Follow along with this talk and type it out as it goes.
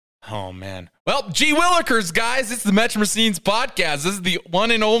Oh, man. Well, G Willikers, guys, it's the Metro Machines podcast. This is the one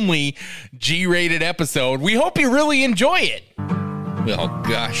and only G-rated episode. We hope you really enjoy it. Oh,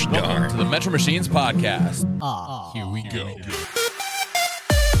 gosh darn. Welcome to the Metro Machines podcast. Here we go.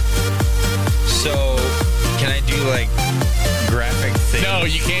 So, can I do, like, graphic things? No,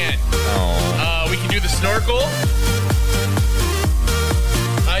 you can't. Oh. We can do the snorkel.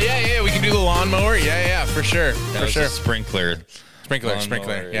 Yeah, we can do the lawnmower. Yeah, for sure. That was a sprinkler.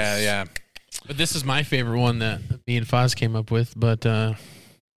 Sprinkler. Yeah. But this is my favorite one that me and Foz came up with. But do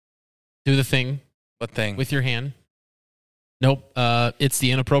the thing. What thing? With your hand. Nope. It's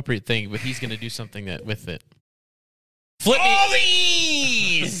the inappropriate thing, but he's going to do something with it. Flip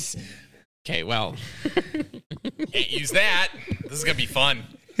these! Okay, well. Can't use that. This is going to be fun.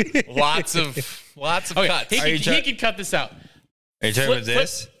 Lots of Okay, cuts. he can cut this out. Are you talking about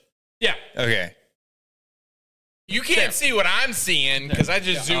this? Yeah. Okay. You can't see what I'm seeing because I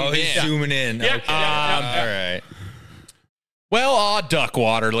just zoomed He's in. zooming in. Yeah. Okay. Yeah. All right. Well, duck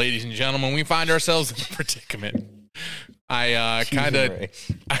water, ladies and gentlemen. We find ourselves in a predicament. I kind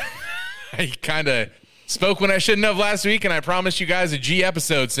of spoke when I shouldn't have last week, and I promised you guys a G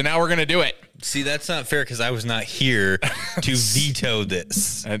episode, so now we're going to do it. See, that's not fair because I was not here to veto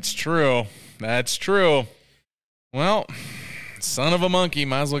this. That's true. Well, son of a monkey,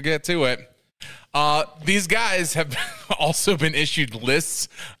 might as well get to it. These guys have also been issued lists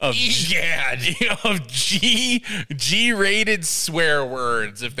of G-rated swear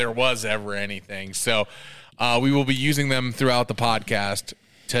words, if there was ever anything. So we will be using them throughout the podcast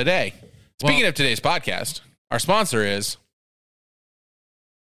today. Speaking of today's podcast, our sponsor is...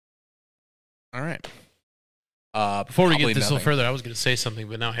 All right. Before we get this a little further, I was going to say something,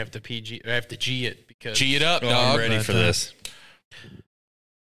 but now I have to G it because G it up, dog. I'm ready for this.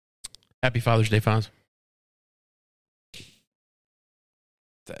 Happy Father's Day, Fonz.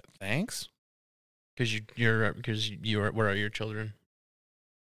 Thanks. Because where are your children?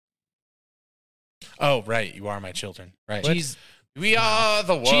 Oh, right. You are my children. Right. Cheese. We are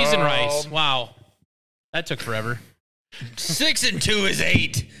the world. Cheese and rice. Wow. That took forever. 6 and 2 is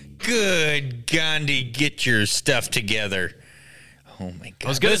 8. Good Gandhi, get your stuff together. Oh my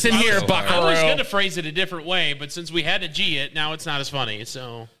God! Listen here, Buckaroo. I was going to phrase it a different way, but since we had to G it, now it's not as funny.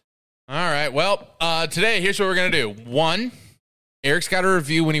 So, all right. Well, today here's what we're gonna do. One, Eric's got a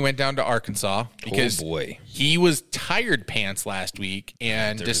review when he went down to Arkansas because he was tired pants last week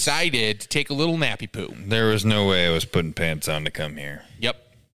and decided to take a little nappy poo. There was no way I was putting pants on to come here. Yep.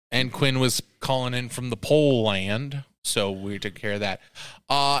 And Quinn was calling in from the pole land. So we took care of that.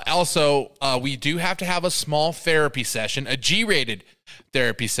 Also, we do have to have a small therapy session, a G-rated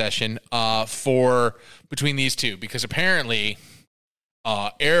therapy session for between these two, because apparently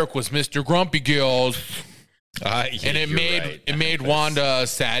Eric was Mr. Grumpy Gills, and it made Wanda a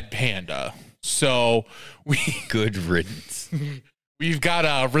sad panda. So good riddance. We've got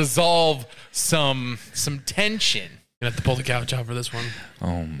to resolve some tension. Gonna have to pull the couch out for this one.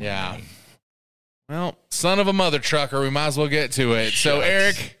 Oh my. Yeah. Well, son of a mother trucker, we might as well get to it. So,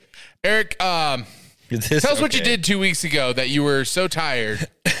 Eric, tell us what you did 2 weeks ago that you were so tired,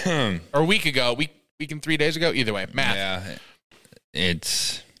 or a week ago, week and 3 days ago. Either way, math. Yeah,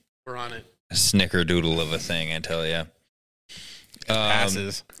 We're on it. A snickerdoodle of a thing, I tell you.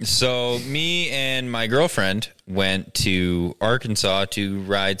 Passes. So, me and my girlfriend went to Arkansas to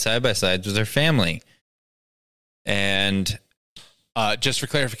ride side by sides with her family, and. Just for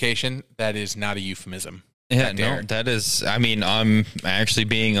clarification, that is not a euphemism. Yeah, no, that is, I mean, I'm actually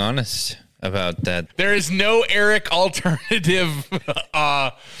being honest about that. There is no Eric alternative,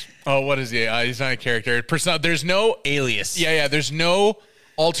 what is he? He's not a character. There's no alias. Yeah, there's no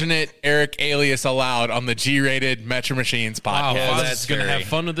alternate Eric alias allowed on the G-rated Metro Machines podcast. Wow, that's going to have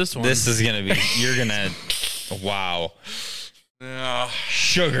fun with this one. This is going to be, you're going to, wow.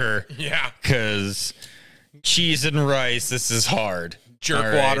 Sugar. Yeah. Because... cheese and rice, this is hard.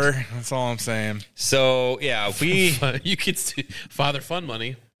 Jerk water, that's all I'm saying. So, yeah, you could see Father Fun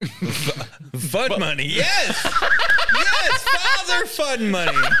Money. Fun money, yes! Yes, Father Fun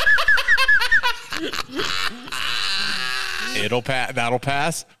Money. That'll pass. That'll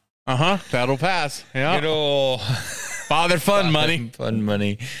pass. Yeah. It'll... Father Fun Money. Fun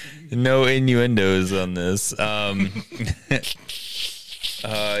Money. No innuendos on this.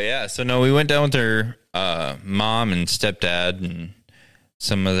 Yeah, so no, we went down with her mom and stepdad and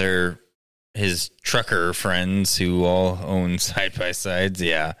some of his trucker friends who all own side by sides.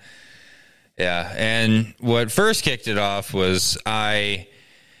 Yeah. And what first kicked it off was I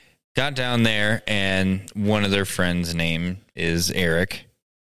got down there and one of their friends' name is Eric,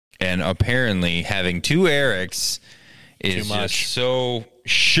 and apparently having two Erics is Too much. just so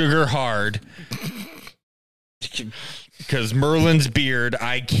sugar hard. Because Merlin's beard,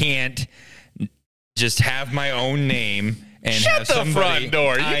 I can't just have my own name and Shut have the somebody. front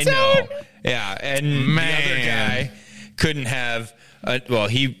door. You I telling- know. Yeah, and the other guy couldn't have. Well,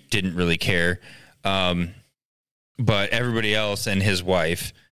 he didn't really care, but everybody else and his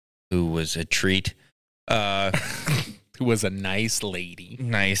wife, who was a treat, Who was a nice lady.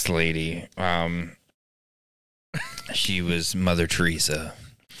 nice lady. She was Mother Teresa.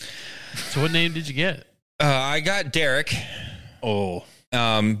 So what name did you get? I got Derek. Oh,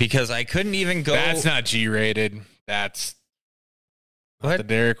 Because I couldn't even go. that's not G-rated. That's not What? the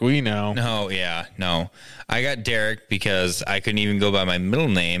Derek we know. No. I got Derek because I couldn't even go by my middle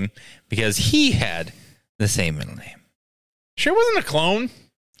name because he had the same middle name. Sure wasn't a clone?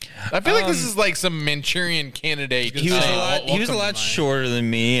 I feel like this is like some Manchurian candidate. He was a lot shorter than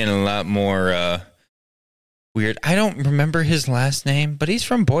me and a lot more weird. I don't remember his last name, but he's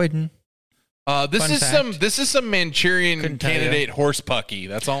from Boyden. This Fun is fact. some Manchurian Couldn't tell candidate horse pucky.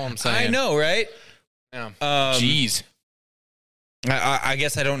 That's all I'm saying. I know, right? Yeah. Jeez. I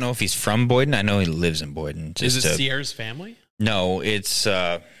guess I don't know if he's from Boyden. I know he lives in Boyden. Is it Sierra's family? No, it's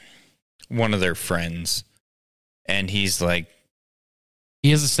one of their friends, and he's like,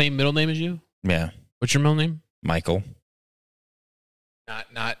 He has the same middle name as you? yeah, What's your middle name? Michael.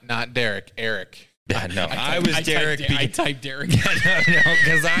 Not Derek. Eric. Yeah, no, I was Derek. I typed Derek. No,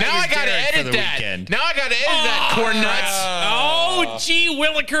 because Now I gotta edit that. Weekend. Now I gotta edit that. Corn nuts. Oh, gee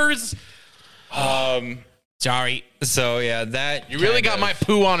willikers. Sorry. So yeah, that You really kind got of- my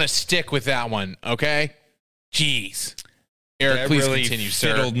poo on a stick with that one. Okay. Jeez. Eric, that please really continue,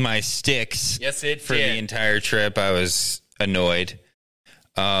 sir. fiddled my sticks. Yes, it For the entire trip, I was annoyed.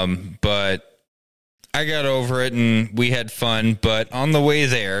 But I got over it and we had fun. But on the way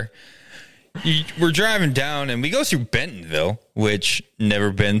there, we're driving down and we go through Bentonville, which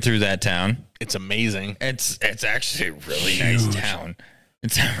never been through that town. It's amazing. It's actually a really nice town.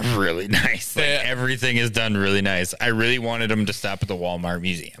 It's really nice. Like, Yeah. everything is done really nice. I really wanted them to stop at the Walmart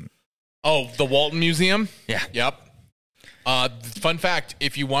Museum. Oh, the Walton Museum? Yeah. Yep. Fun fact,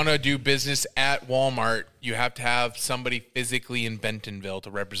 if you want to do business at Walmart, you have to have somebody physically in Bentonville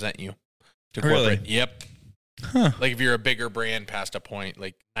to represent you. To Really? corporate. Yep. Like if you're a bigger brand past a point,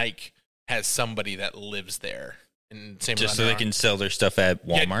 like Nike has somebody that lives there. And same Just with so they Under can sell their stuff at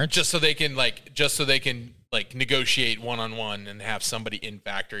Yeah, Walmart. just so they can negotiate one-on-one and have somebody in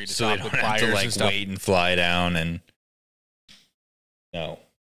factory to so they talk don't with have buyers to and like stuff. wait and fly down and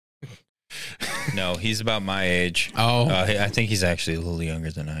no, he's about my age. Oh. I think he's actually a little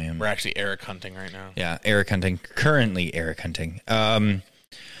younger than I am. We're actually Eric hunting right now. Yeah, Eric hunting. Currently Eric hunting.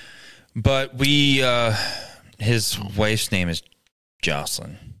 But we his wife's name is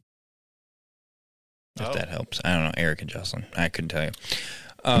Jocelyn. If Oh. that helps. I don't know, Eric and Jocelyn. I couldn't tell you.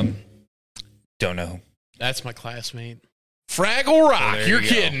 Don't know. That's my classmate. Fraggle Rock, there you're you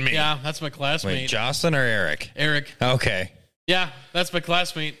go. kidding me. Yeah, that's my Wait, classmate. Jocelyn or Eric? Eric. Okay. Yeah, that's my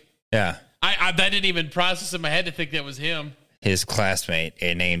classmate. Yeah. I didn't even process in my head to think that was him. His classmate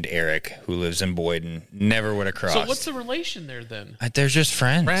named Eric, who lives in Boyden, never would have crossed. So what's the relation there then? They're just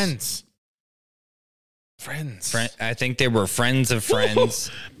friends. Friends. I think they were friends of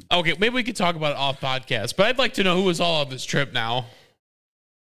friends. Okay, maybe we could talk about it off podcast, but I'd like to know who was all on this trip now.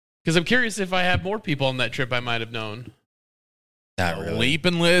 Because I'm curious if I have more people on that trip I might have known. Not really.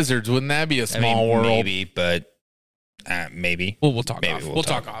 Leaping lizards, wouldn't that be a I small mean, world? maybe, but maybe. We'll talk Maybe off. we'll We'll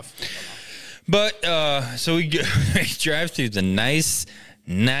talk. talk off. But so we drive through the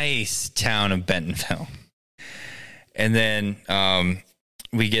nice town of Bentonville, and then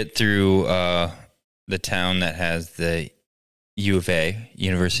we get through the town that has the U of A,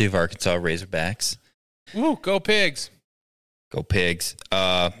 University of Arkansas Razorbacks. Woo, go pigs. Go Pigs!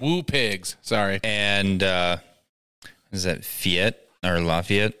 Woo pigs. Sorry. And is that Fayette or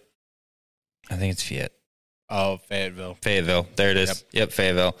Lafayette? I think it's Fayette. Oh, Fayetteville. Fayetteville. There it is. Yep,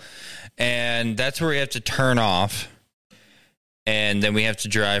 Fayetteville. And that's where we have to turn off. And then we have to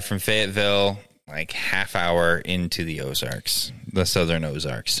drive from Fayetteville like half hour into the Ozarks, the Southern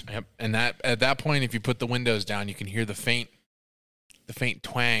Ozarks. Yep. And that at that point, if you put the windows down, you can hear the faint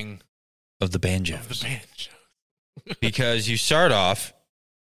twang Of the banjos. of the banjo. Because you start off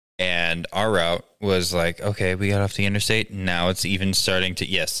and our route was like, okay, we got off the interstate. Now it's even starting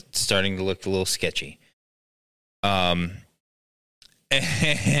to look a little sketchy.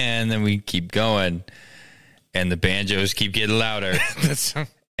 And then we keep going and the banjos keep getting louder.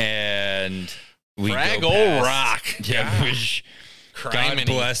 And we go Fraggle past- Rock. Yeah, God Criminy.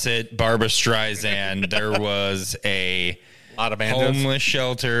 bless it. Barbara Streisand. There was a A lot of banjos. homeless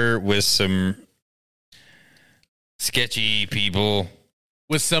shelter with some sketchy people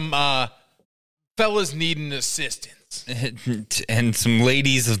with some fellas needing assistance. and some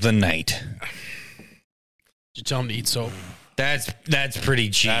ladies of the night. Did you tell him to eat soap? That's pretty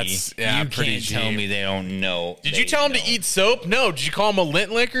G. Yeah, you pretty can't G. tell me they don't know. Did you tell him to eat soap? No. Did you call him a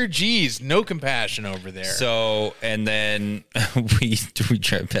lint licker? Jeez, no compassion over there. So, and then we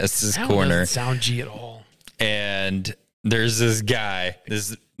drive past this That corner, doesn't sound G at all. and there's this guy,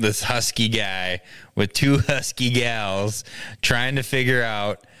 this husky guy with two husky gals trying to figure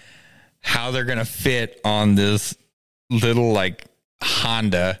out how they're gonna fit on this little like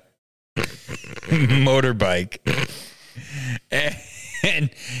Honda motorbike. And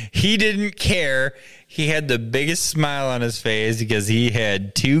he didn't care. He had the biggest smile on his face because he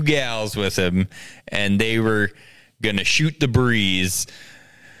had two gals with him and they were going to shoot the breeze.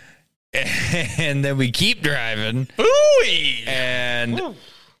 And then we keep driving. Ooh-wee. And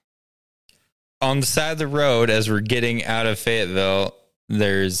on the side of the road, as we're getting out of Fayetteville,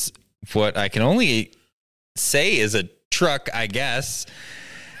 there's what I can only say is a truck, I guess.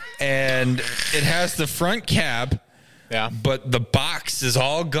 And it has the front cab. Yeah. But the box is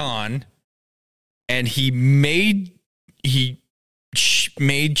all gone, and he made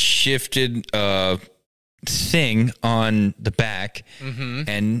shifted thing on the back,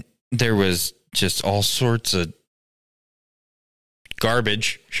 and there was just all sorts of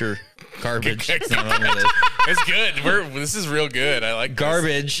garbage. Sure, garbage. It's not only this. It's good. This is real good. I like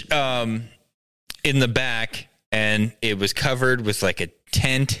Garbage in the back, and it was covered with like a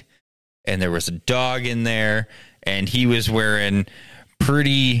tent, and there was a dog in there. And he was wearing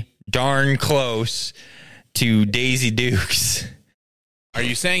pretty darn close to Daisy Dukes. Are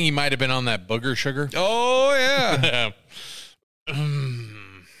you saying he might have been on that booger sugar? Oh, yeah.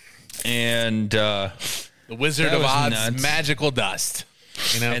 And the Wizard that of was Oz nuts. magical dust.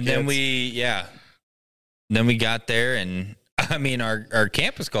 You know, and then we got there, and I mean, our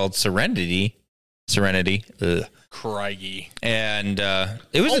camp was called Serenity. Ugh. Craigie. And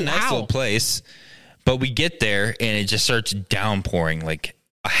it was a nice little place. But we get there, and it just starts downpouring like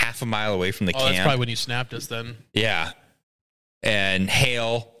a half a mile away from the camp. That's probably when you snapped us then. Yeah. And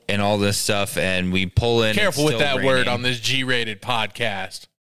hail and all this stuff, and we pull in. Careful it's with still that word raining. on this G-rated podcast.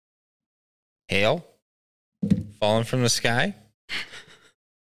 Hail? Falling from the sky?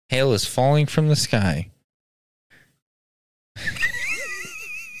 Hail is falling from the sky.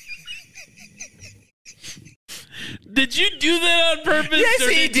 Did you do that on purpose? Yes,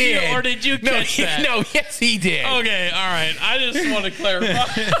 he did. Or did you catch that? No, yes, he did. Okay, all right. I just want to clarify.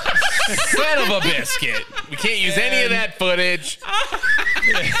 Son of a biscuit. We can't use any of that footage.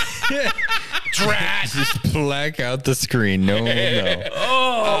 Drat. Just black out the screen. No.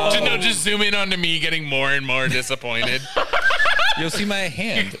 Just zoom in onto me getting more and more disappointed. You'll see my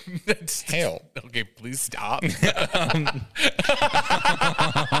hand. That's Hail. Okay, please stop.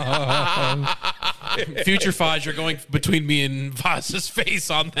 Future Fudge, you're going between me and Voss's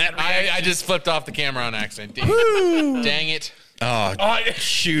face on that. I just flipped off the camera on accident. Dang it. Oh,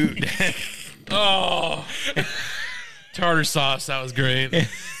 shoot. Oh, tartar sauce. That was great.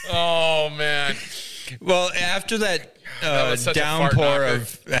 Oh, man. Well, after that, was such a fart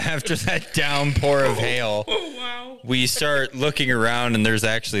downpour of hail, we start looking around, and there's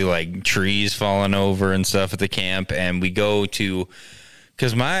actually like trees falling over and stuff at the camp. And we go to,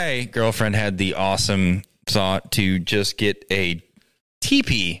 because my girlfriend had the awesome thought to just get a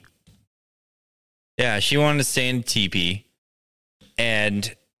teepee. Yeah, she wanted to stay in a teepee.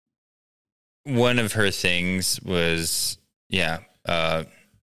 And one of her things was,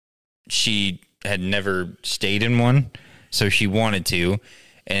 she had never stayed in one, so she wanted to.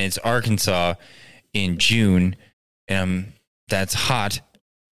 And it's Arkansas in June. That's hot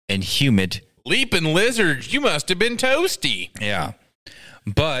and humid. Leaping lizards, you must have been toasty. Yeah.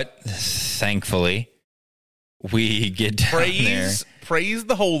 But thankfully, we get down Praise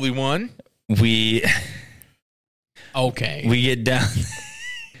the Holy One. there. Okay. We get down.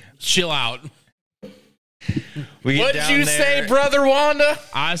 Chill out. We get What did down you there. say, Brother Wanda?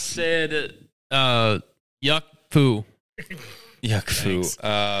 I said, yuck poo. Yuck foo.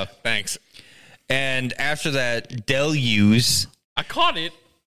 Thanks. And after that deluge, I caught it.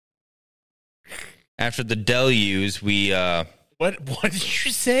 after the deluge, we What did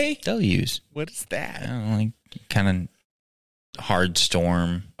you say? deluge. What is I that? don't know, like kind of hard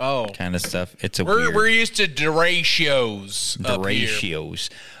storm Oh, kind of stuff. It's a we're weird used to deratios. up here. ratios.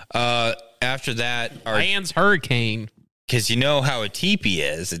 After that, Ian's hurricane. because you know how a teepee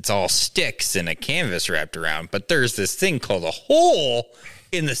is, it's all sticks and a canvas wrapped around, but there's this thing called a hole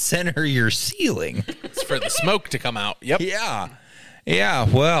in the center of your ceiling. It's for the smoke to come out. Yep. Yeah. Yeah,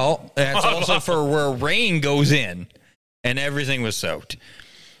 well, that's also for where rain goes in, and everything was soaked.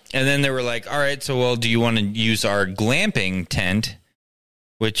 And then they were like, all right, so, well, do you want to use our glamping tent,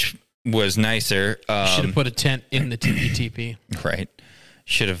 which was nicer. Should have put a tent in the TP. Right.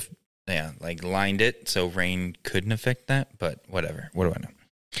 Should have, lined it so rain couldn't affect that, but whatever. What do I know?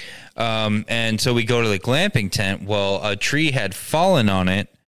 And so we go to the glamping tent. Well, a tree had fallen on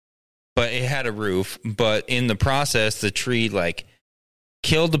it, but it had a roof. But in the process, the tree,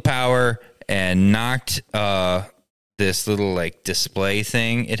 killed the power and knocked this little display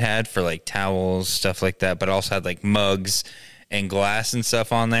thing it had for towels, stuff like that, but also had mugs and glass and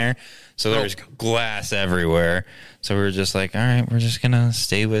stuff on there. So there was glass everywhere. So we were just like, all right, we're just gonna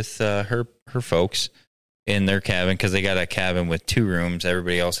stay with her folks in their cabin, because they got a cabin with 2 rooms.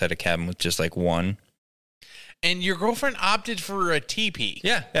 Everybody else had a cabin with just one. And your girlfriend opted for a teepee.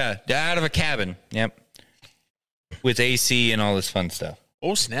 Yeah, out of a cabin. Yep, with AC and all this fun stuff.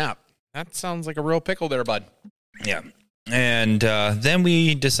 Oh, snap. That sounds like a real pickle there, bud. Yeah. And then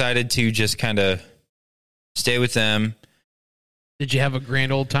we decided to just kind of stay with them. Did you have a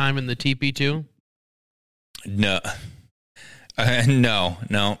grand old time in the teepee too? No. No.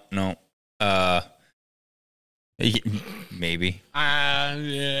 Maybe. Yeah,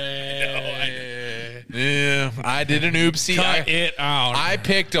 I did an oopsie. Cut it out. I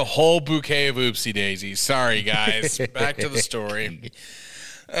picked a whole bouquet of oopsie daisies. Sorry, guys. Back to the story.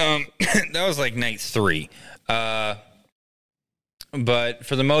 That was night 3. But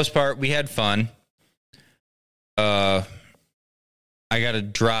for the most part, we had fun. I got to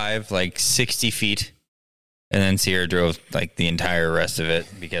drive 60 feet, and then Sierra drove the entire rest of it,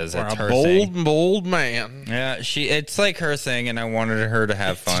 because that's her thing. Bold man. Yeah, it's her thing, and I wanted her to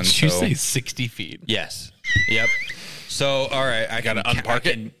have fun. Did you say 60 feet? Yes. Yep. So, all right, I gotta unpark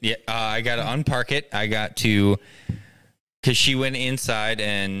it? Yeah, I got to unpark it. I got to, because she went inside,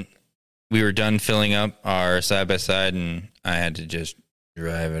 and we were done filling up our side-by-side, and I had to just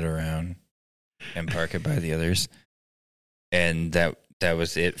drive it around and park it by the others. And that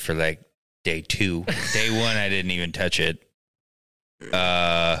was it for day 2. Day 1, I didn't even touch it.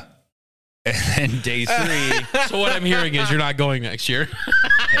 And then day 3. So what I'm hearing is you're not going next year.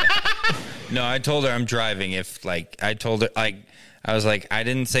 No, I told her I'm driving. If I told her I was I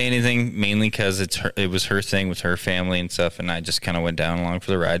didn't say anything, mainly because it was her thing with her family and stuff, and I just kind of went down along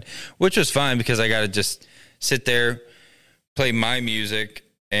for the ride, which was fine, because I got to just sit there, play my music.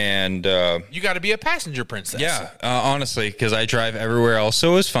 And you got to be a passenger princess. Yeah, honestly, because I drive everywhere else,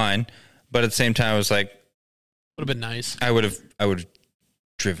 so it was fine. But at the same time, I was would have been nice. I would have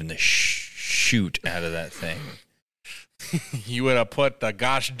driven the shoot out of that thing. You would have put the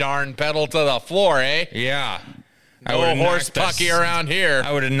gosh darn pedal to the floor, eh? Yeah, no horse pucky around here.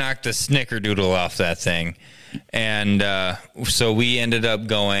 I would have knocked the snickerdoodle off that thing, and so we ended up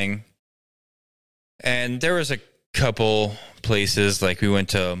going, and there was a couple places, we went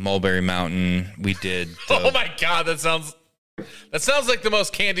to Mulberry Mountain. We did. Oh my God, that sounds like the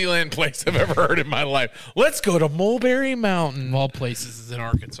most Candyland place I've ever heard in my life. Let's go to Mulberry Mountain. Of all places is in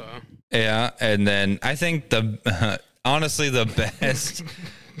Arkansas. Yeah, and then I think honestly the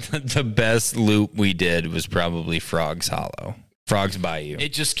best loop we did was probably Frogs Hollow. Frogs Bayou.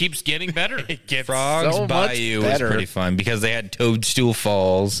 It just keeps getting better. It gets Frogs so Bayou was pretty fun, because they had Toadstool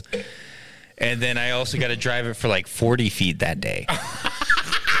Falls. And then I also got to drive it for 40 feet that day.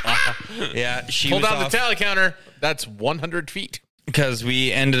 Yeah, she pulled was out the tally counter. That's 100 feet. Because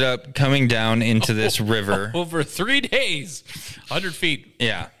we ended up coming down into this river. Over 3 days. 100 feet.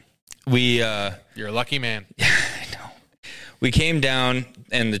 Yeah. We You're a lucky man. I know. We came down,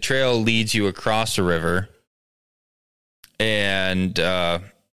 and the trail leads you across the river. And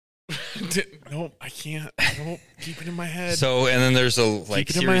no, I can't. Don't keep it in my head. So, and then there's a Keep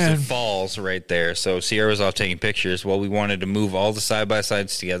it in my series head. of falls right there. So Sierra was off taking pictures. Well, we wanted to move all the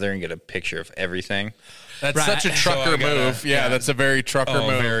side-by-sides together and get a picture of everything. That's Right. such a trucker So I gotta- move. Yeah, that's a very trucker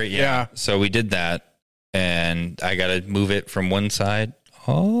move. Yeah. So we did that, and I got to move it from one side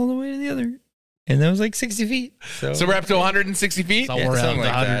all the way to the other. And that was 60 feet. So we're up to 160 feet? So Yeah, we're something out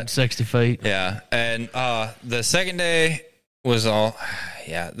like that. 160 feet. Yeah. And the second day was all,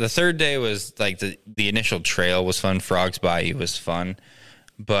 yeah. The third day was the initial trail was fun. Frogs Bayou was fun.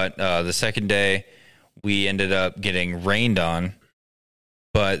 But the second day, we ended up getting rained on.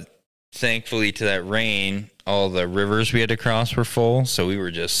 But thankfully to that rain, all the rivers we had to cross were full. So we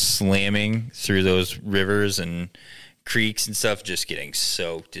were just slamming through those rivers and creeks and stuff, just getting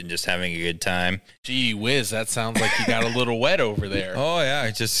soaked and just having a good time. Gee whiz, that sounds like you got a little wet over there. Oh yeah,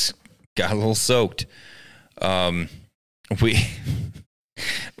 I just got a little soaked. We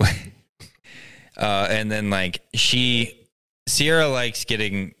and then Sierra likes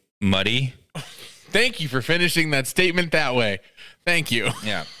getting muddy. Thank you for finishing that statement that way. Thank you.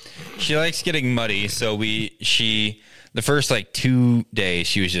 Yeah. She likes getting muddy, so the first like 2 days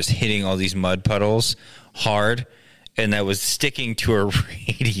she was just hitting all these mud puddles hard, and that was sticking to her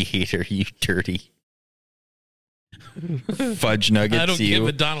radiator, you dirty fudge nuggets. I don't give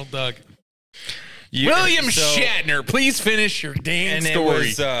a Donald Duck. William Shatner, please finish your damn story.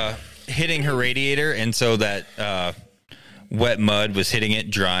 It was hitting her radiator, and so that wet mud was hitting it,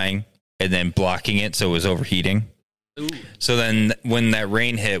 drying, and then blocking it, so it was overheating. Ooh. So then when that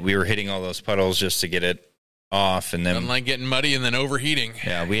rain hit, we were hitting all those puddles just to get it off, and then unlike getting muddy and then overheating.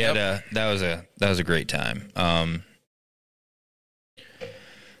 Yeah, we had that was a great time.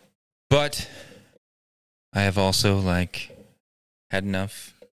 But I have also had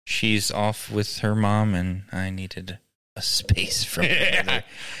enough. She's off with her mom, and I needed a space from her.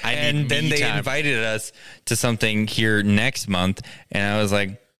 And then they invited us to something here next month, and I was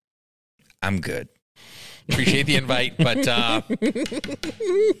like, I'm good. Appreciate the invite, but I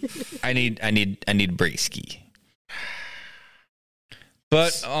need Bracey.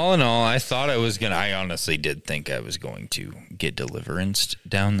 But all in all, I honestly did think I was going to get Deliverance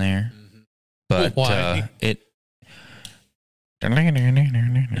down there. But why?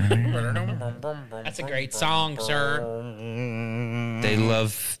 That's a great song, sir. They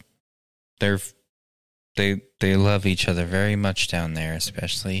love they love each other very much down there,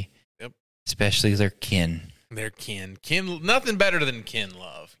 especially their kin. Their kin. Nothing better than kin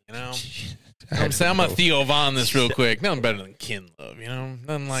love, you know? I'm going to Theo Von this real quick. Nothing better than kin love, you know?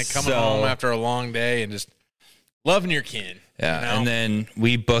 Nothing like coming home after a long day and just loving your kin. Yeah, you know? And then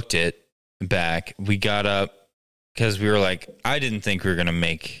we booked it back. We got up because we were like, I didn't think we were going to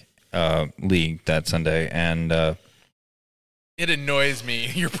make league that Sunday, and it annoys me,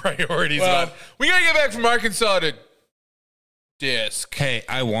 your priorities. Well, we got to get back from Arkansas to disc. Hey,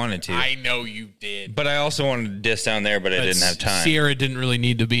 I wanted to. I know you did. But I also wanted to disc down there, but I didn't have time. Sierra didn't really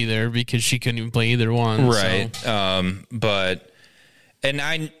need to be there because she couldn't even play either one. Right. So. And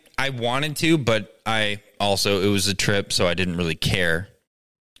I wanted to, but it was a trip, so I didn't really care.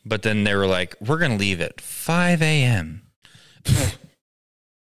 But then they were like, we're going to leave at 5 a.m.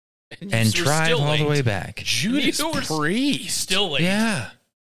 and drive all the way back. Judas Priest. Still late. Yeah.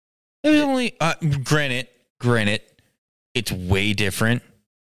 It was only, granted, it's way different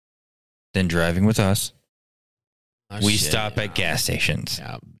than driving with us. We stop at gas stations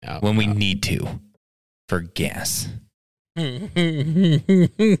when we need to for gas.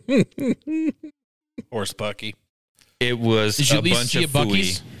 Horse Bucky. It was Did you a bunch of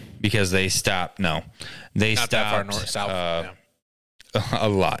Buc-ee's because they stopped. No, they not stopped that far north, south. A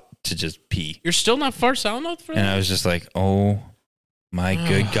lot to just pee. You're still not far south enough for that? And I was just like, oh my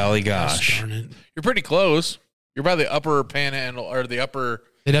good golly gosh. You're pretty close. You're by the upper panhandle or the upper.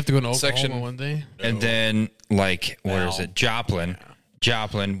 They'd have to go to Oklahoma section one day. And then Joplin.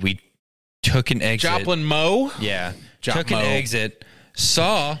 Joplin. We took an exit. Joplin Mo. Yeah. Took an exit.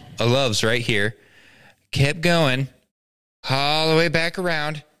 Saw a Love's right here. Kept going all the way back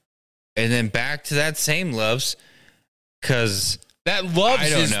around, and then back to that same Love's, because that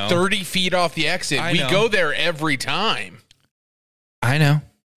Love's is 30 feet off the exit. We go there every time. I know.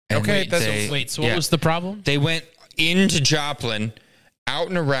 Okay, so what was the problem? They went into Joplin, out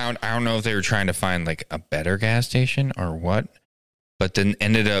and around. I don't know if they were trying to find a better gas station or what, but then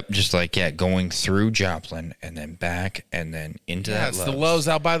ended up just going through Joplin and then back and then into that Love's. It's the Love's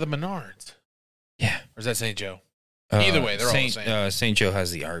out by the Menards. Yeah. Or is that St. Joe? Either way, they're all the same. St. Joe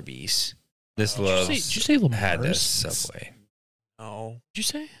has the Arby's. This Love's did you say Lamar's? Had the Subway. No. Did you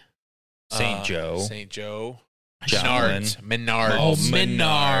say? St. Joe. St. Joe. Joplin. Menards. Oh,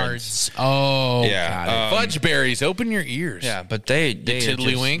 Menards. Oh, yeah. Fudgeberries, open your ears. Yeah, but they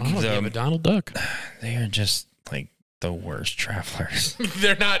tiddlywink. I'm a Donald Duck. They are just the worst travelers.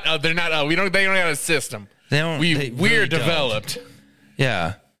 They're not. They don't have a system. They don't. We're developed.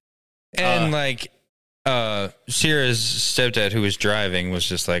 Yeah. And Sierra's stepdad, who was driving, was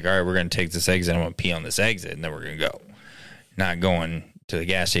just like, all right, we're going to take this exit. I'm going to pee on this exit, and then we're going to go. Not going to the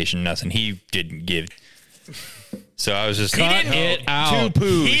gas station, nothing. He didn't give. So I was just He didn't get out. 2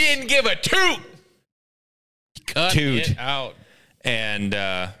 poos. He didn't give a toot. Cut it out. And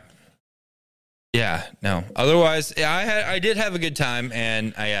yeah, no. Otherwise, I did have a good time,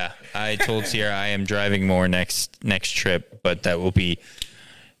 and I told Sierra I am driving more next trip, but that will be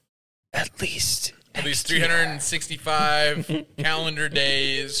at least 365 calendar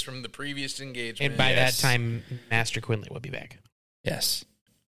days from the previous engagement. And by that time, Master Quinley will be back. Yes.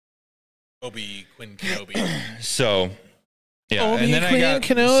 Quinn Kenobi. So, yeah. Obi and then I got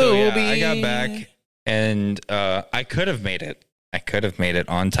Kenobi. I got back, And I could have made it. I could have made it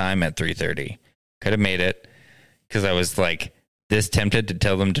on time at 3:30. Could have made it because I was like this tempted to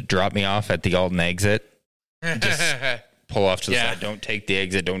tell them to drop me off at the Alton exit. Just pull off to the side. Don't take the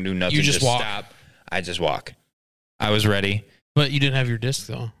exit. Don't do nothing. You just walk. Stop. I just walk. I was ready. But you didn't have your disc,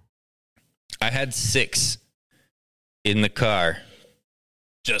 though. I had 6 in the car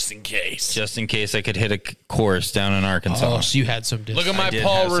Just in case. just in case I could hit a course down in Arkansas. Oh, so you had some disc. Look at my did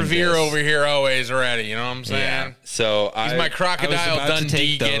Paul have some Revere discs. over here always ready. You know what I'm saying? Yeah. So He's my Crocodile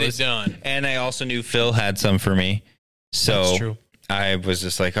Dundee, get it done. And I also knew Phil had some for me. So That's true. I was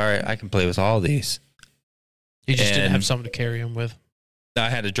just like, all right, I can play with all these. You just didn't And- have something to carry them with. I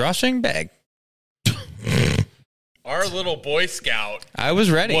had a drawstring bag. Our little Boy Scout I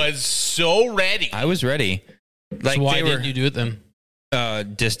was ready. was so ready. I was ready. Like So why they were didn't you do it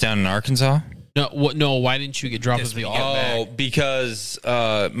then? disc down in Arkansas. No, what? No, why didn't you get dropped Just with the when you all? get Oh, because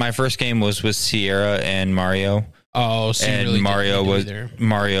my first game was with Sierra and Mario, Oh, so you and really didn't Mario need to was be there.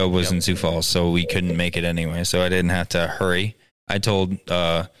 Mario was in Sioux Falls, so we couldn't make it anyway. So I didn't have to hurry. I told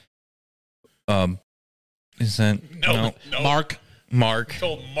is that no. Mark.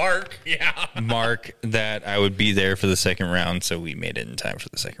 Told Mark. Yeah. Mark that I would be there for the second round, so we made it in time for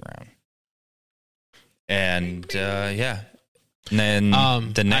the second round. And yeah. And then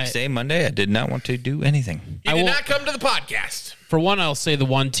the next day, Monday, I did not want to do anything. He did not come to the podcast. For one, I'll say the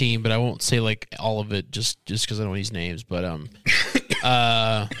one team, but I won't say like all of it just because I don't know these names. But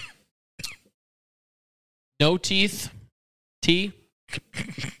No Teeth T.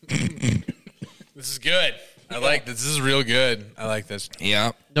 This is good. I like this. This is real good. I like this.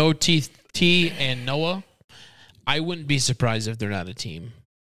 Yeah. No Teeth T and Noah. I wouldn't be surprised if they're not a team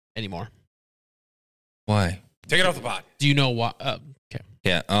anymore. Why? Take it off the pot. Do you know why? Okay.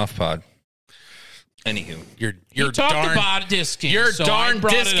 Yeah, off pod. Anywho. You're You talked darn about disking. Your so I darn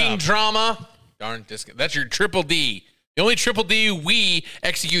brought it disking up. drama. Darn disking. That's your triple D. The only triple D we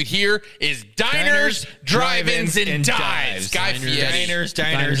execute here is diners, drive-ins, and dives. Guy Fieri.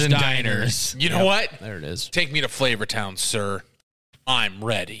 Diners, and diners. You know what? There it is. Take me to Flavortown, sir. I'm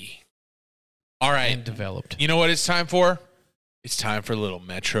ready. All right. And developed. You know what it's time for? It's time for a little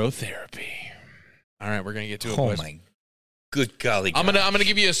Metro therapy. All right, we're gonna get to it. Oh boys. my good golly. I'm gonna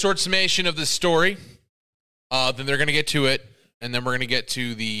give you a short summation of this story. Then they're gonna get to it, and then we're gonna get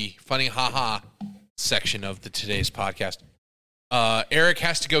to the funny haha section of today's podcast. Eric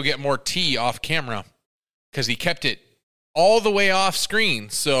has to go get more tea off camera because he kept it all the way off screen,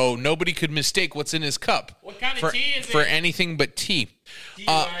 so nobody could mistake what's in his cup. What kind for, for anything but tea.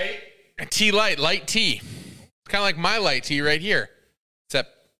 Tea light, light tea. Kind of like my light tea right here, except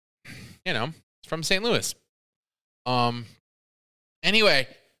it's from St. Louis. Anyway,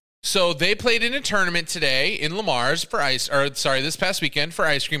 so they played in a tournament today in Lamar's this past weekend for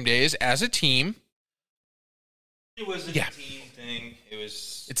Ice Cream Days as a team. It was a Yeah. team thing.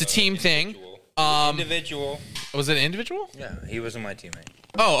 It's a team thing. Individual. Was it individual? Yeah, he wasn't my teammate.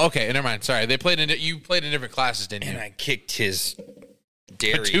 Oh, okay. Never mind. Sorry, you played in different classes, didn't you? And I kicked his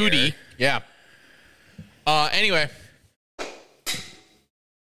derriere. Patootie. Yeah. Anyway.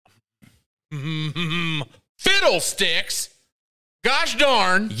 Fiddlesticks. Gosh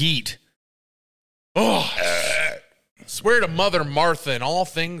darn. Yeet. Oh. Swear to Mother Martha and all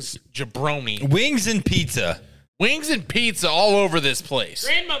things jabroni. Wings and pizza. Wings and pizza all over this place.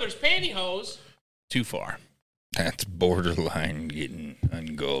 Grandmother's pantyhose. Too far. That's borderline getting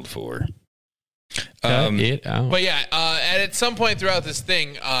ungalled for. Cut it out. But yeah, at some point throughout this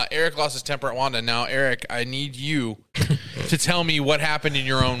thing, Eric lost his temper at Wanda. Now, Eric, I need you to tell me what happened in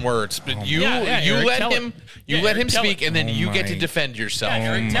your own words. But you Eric, let tell him it. Yeah, let him Eric, tell speak, it. and then Oh you get to my- defend yourself.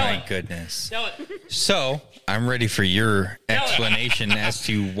 Yeah, Oh Eric, tell my it. goodness. Tell it. So I'm ready for your explanation as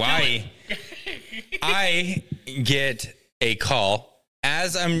to why I get a call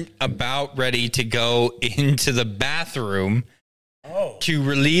as I'm about ready to go into the bathroom to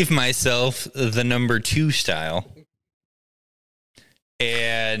relieve myself the number 2 style.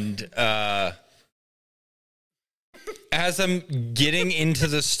 And as I'm getting into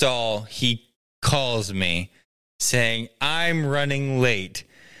the stall, he calls me saying, I'm running late.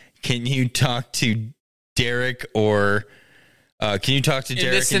 Can you talk to Derek or can you talk to In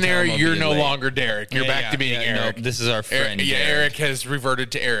Derek? this and tell him scenario, I'll you're be no late? longer Derek. You're back to being no, Eric. this is our friend. Derek. Eric has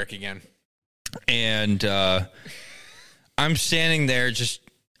reverted to Eric again. And I'm standing there just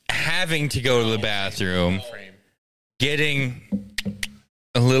having to go to the bathroom, getting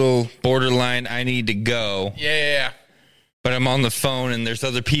a little borderline, I need to go. Yeah. But I'm on the phone and there's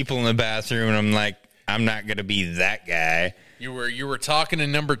other people in the bathroom and I'm like, I'm not going to be that guy. You were talking to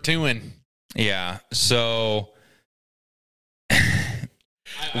number 2 and Yeah. So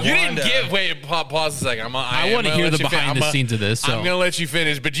You didn't give. Wait, pause a second. I want to hear the behind the scenes of this. So. I'm going to let you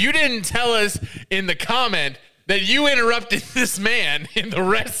finish, but you didn't tell us in the comment that you interrupted this man in the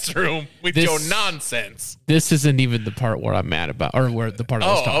restroom with your nonsense. This isn't even the part where I'm mad about, or where the part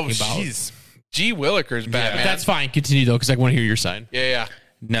I was talking about. Jeez. G. Willikers, Batman. That's fine. Continue though, because I want to hear your side. Yeah.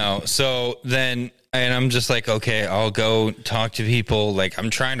 No. So then, and I'm just like, okay, I'll go talk to people. Like, I'm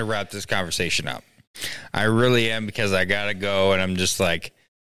trying to wrap this conversation up. I really am, because I gotta go, and I'm just like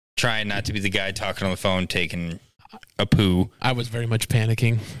trying not to be the guy talking on the phone taking a poo. I was very much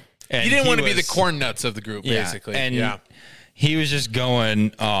panicking. And you didn't want to be the corn nuts of the group, basically. And he was just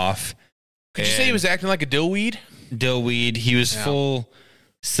going off. Could you say he was acting like a dillweed? Dillweed. He was full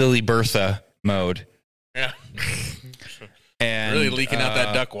silly Bertha mode. Yeah. And really leaking out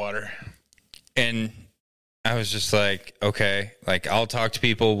that duck water. And I was just like, okay, like, I'll talk to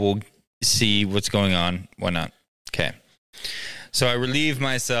people. We'll see what's going on. Why not? Okay. So I relieve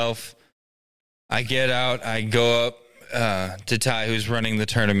myself. I get out. I go up to Ty, who's running the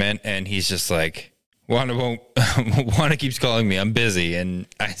tournament, and he's just like, Wanda keeps calling me. I'm busy. And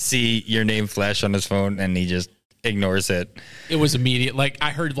I see your name flash on his phone, and he just ignores it. It was immediate. Like, I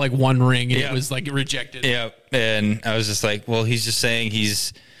heard like one ring, and it was like rejected. Yeah. And I was just like, well, he's just saying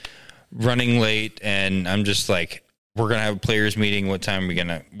he's running late, and I'm just like, we're going to have a players meeting. What time you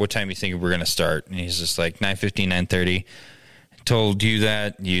think we're going to start? And he's just like 9:15, 9:30. Told you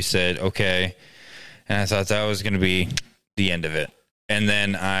that. You said, okay. And I thought that was going to be the end of it. And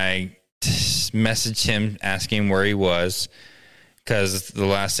then I messaged him asking where he was, because the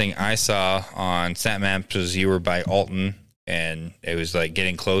last thing I saw on SatMaps was you were by Alton, and it was like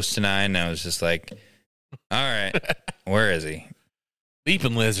getting close to 9. And I was just like, all right, where is he?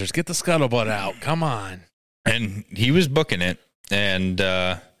 Leaping lizards, get the scuttlebutt out. Come on. And he was booking it. And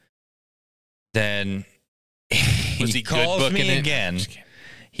then he calls me again.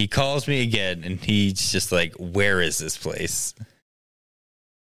 He calls me again, and he's just like, where is this place?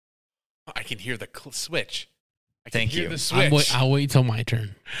 I can hear the switch. Thank you. The switch. I'll wait till my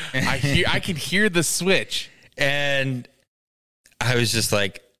turn. I can hear the switch. And I was just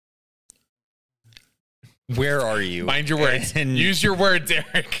like, where are you? Mind your words. And use your words,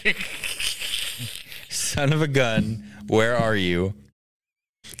 Eric. Son of a gun, where are you?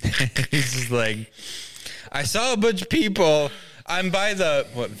 He's just like, I saw a bunch of people. I'm by the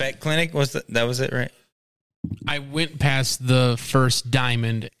vet clinic? That was it, right? I went past the first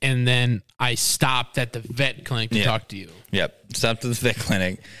diamond, and then I stopped at the vet clinic to talk to you. Yep. Stopped at the vet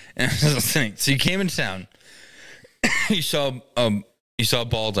clinic. And I was listening. So you came into town. You saw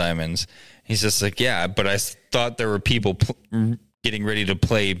ball diamonds. He's just like, yeah, but I thought there were people getting ready to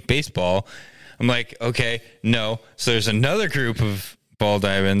play baseball. I'm like, okay, no. So there's another group of ball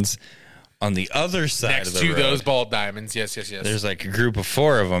diamonds on the other side of the road. Next to those ball diamonds. Yes. There's like a group of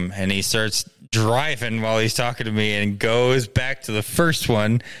 4 of them, and he starts driving while he's talking to me and goes back to the first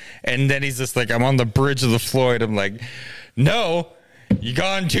one. And then he's just like, I'm on the bridge of the Floyd. I'm like, no, you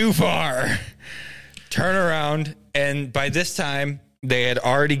gone too far. Turn around. And by this time, they had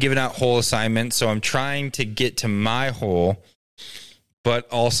already given out hole assignments. So I'm trying to get to my hole, but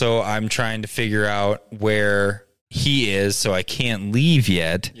also I'm trying to figure out where he is, so I can't leave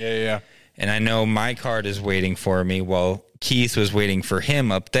yet. Yeah. And I know my card is waiting for me while Keith was waiting for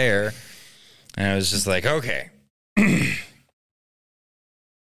him up there. And I was just like, okay.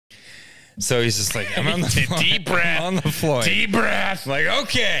 So he's just like, I'm on the floor. Deep breath. On the floor. Deep breath. I'm like,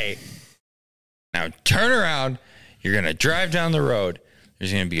 okay. Now turn around. You're going to drive down the road.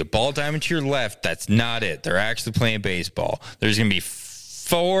 There's going to be a ball diamond to your left. That's not it. They're actually playing baseball. There's going to be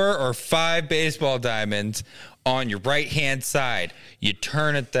 4 or 5 baseball diamonds on your right-hand side. You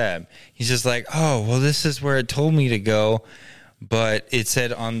turn at them. He's just like, oh, well, this is where it told me to go, but it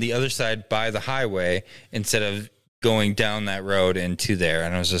said on the other side by the highway instead of going down that road and to there.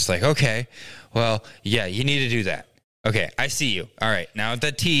 And I was just like, okay, well, yeah, you need to do that. Okay, I see you. All right, now at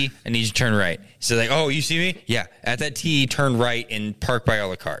that T, I need you to turn right. So like, oh, you see me? Yeah, at that T, turn right and park by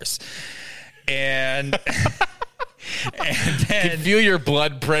all the cars. And... And then, I can feel your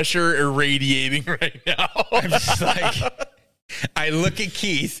blood pressure irradiating right now. I'm just like, I look at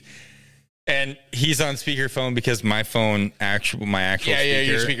Keith, and he's on speakerphone because my actual speaker,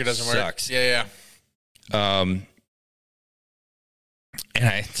 your speaker doesn't sucks. work. Yeah. And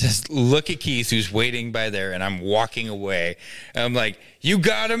I just look at Keith, who's waiting by there, and I'm walking away. And I'm like, you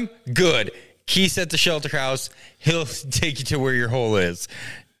got him? Good. Keith's at the shelter house. He'll take you to where your hole is.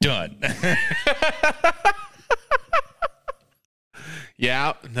 Done.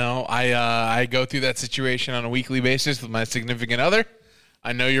 Yeah, no, I go through that situation on a weekly basis with my significant other.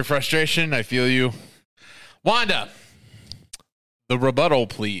 I know your frustration. I feel you. Wanda, The rebuttal,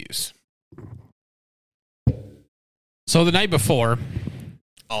 please. So the night before,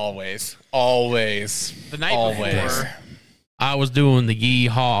 Always. the night Always. before, I was doing the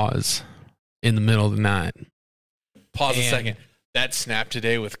yee-haws in the middle of the night. Pause a And- second. That snap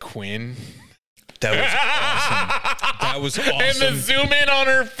today with Quinn. That was awesome. That was And the awesome. zoom in on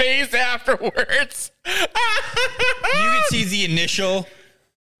her face afterwards. You can see the initial,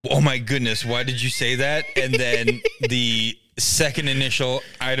 oh my goodness, why did you say that? And then the second initial,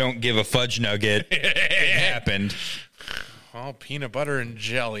 I don't give a fudge nugget. It happened. Oh, peanut butter and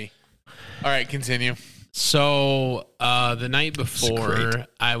jelly. All right, continue. So the night great. before,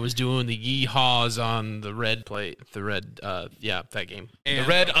 I was doing the yee-haws on the red plate. The red, that game. The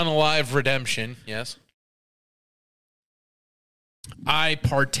Red Unalive Redemption. Yes. I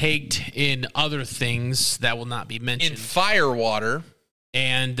partaked in other things that will not be In mentioned. Firewater.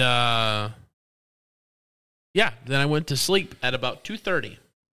 And then I went to sleep at about 2:30.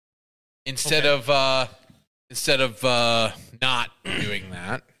 Instead of not doing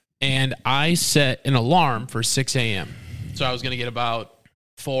that. And I set an alarm for 6 a.m. So I was going to get about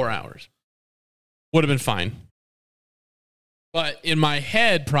 4 hours. Would have been fine. But in my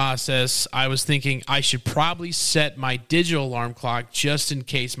head process, I was thinking I should probably set my digital alarm clock just in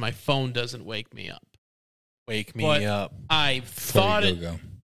case my phone doesn't wake me up. Wake me But up. I thought it Go.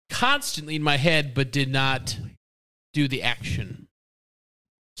 constantly in my head, but did not do the action.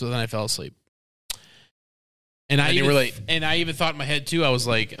 So then I fell asleep. And I And you even, were late. and I even thought in my head too. I was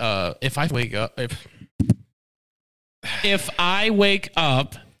like, if I wake up, if I wake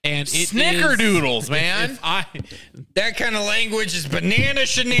up and it Snickerdoodles, is, man. That kind of language is banana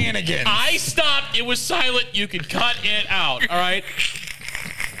shenanigans. I stopped, it was silent. You can cut it out. All right.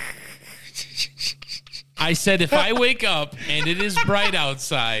 I said, if I wake up and it is bright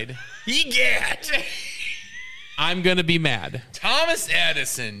outside, Egat. I'm gonna be mad. Thomas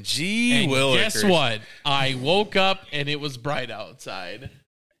Edison. Gee And willikers. guess what? I woke up and it was bright outside.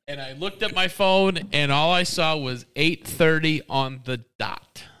 And I looked at my phone and all I saw was 8:30 on the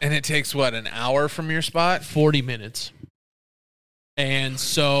dot. And it takes, what, an hour from your spot? 40 minutes. And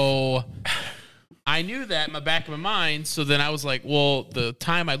so I knew that in the back of my mind. So then I was like, well, the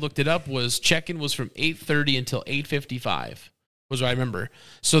time I looked it up was check-in was from 8:30 until 8:55 was what I remember.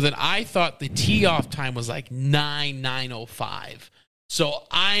 So then I thought the tee-off time was like 9:05. So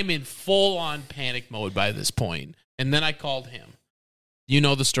I'm in full-on panic mode by this point. And then I called him. You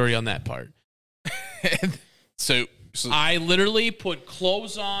know the story on that part. So I literally put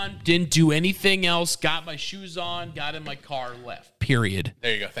clothes on, didn't do anything else, got my shoes on, got in my car, left. Period.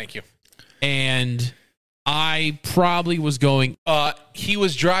 there you go. Thank you. And I probably was going, He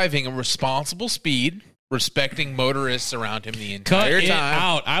was driving a responsible speed, respecting motorists around him the cut entire it time.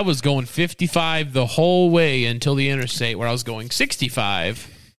 out. I was going 55 the whole way until the interstate where I was going 65.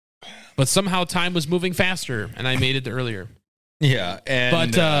 But somehow time was moving faster and I made it earlier. Yeah,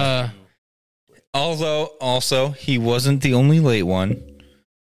 and But although also he wasn't the only late one.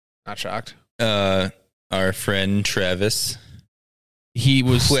 Not shocked. Our friend Travis. he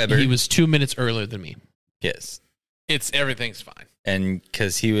was Weber. 2 minutes earlier than me. Yes, Everything's fine. and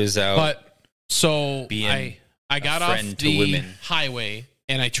because he was out. But so Being I got a off friend to the women. highway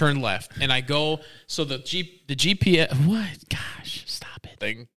and I turned left and I go. So the GPS. What? Gosh, stop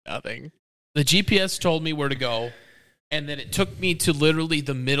it. Nothing. The GPS told me where to go, and then it took me to literally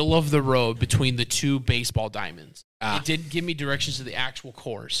the middle of the road between the two baseball diamonds. It didn't give me directions to the actual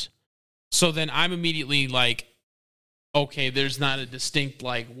course. So then I'm immediately like, okay, there's not a distinct,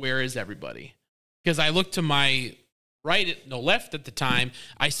 like, where is everybody? Because I look to my left at the time,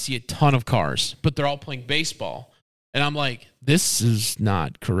 I see a ton of cars, but they're all playing baseball. And I'm like, this is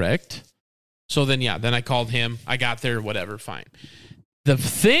not correct. So then, then I called him. I got there, whatever, fine. The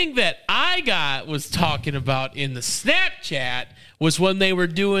thing that I was talking about in the Snapchat was when they were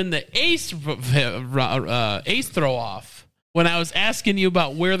doing the ace throw off. When I was asking you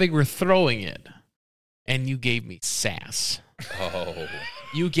about where they were throwing it, and you gave me sass. oh,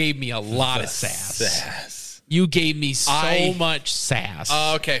 You gave me a lot of sass. sass. You gave me so much sass.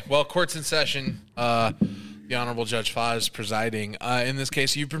 Okay. Well, court's in session. The Honorable Judge Foz presiding. In this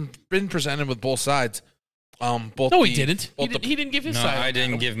case, you've been presented with both sides. Both no, the- he didn't. He, both he didn't give his No, side. I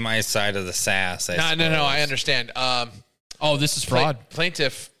didn't give my side of the sass. No, I understand. Oh, this is fraud.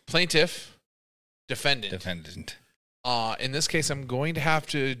 Plaintiff, defendant. Defendant. In this case, I'm going to have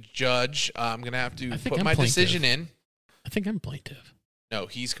to judge. I'm going to have to I think put I'm my plaintiff. decision in. I think I'm plaintiff. No,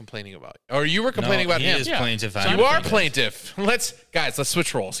 he's complaining about you. Or you were complaining No, about he him. is Yeah. plaintiff. So I'm You are plaintiff. Let's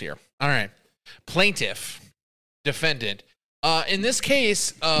switch roles here. All right. Plaintiff, defendant. In this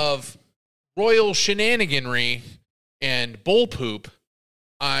case of royal shenaniganry and bull poop,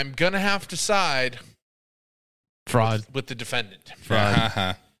 I'm going to have to side Fraud. with the defendant.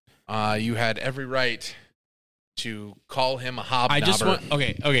 Uh-huh. You had every right to call him a hobnobber.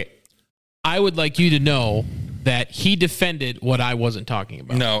 Okay. I would like you to know that he defended what I wasn't talking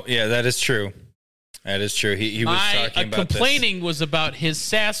about. No, yeah, that is true. That is true. He was talking about complaining was about his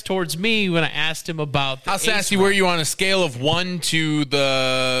sass towards me when I asked him about the How sassy were you on a scale of 1 to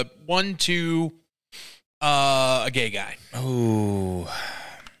a gay guy? Oh,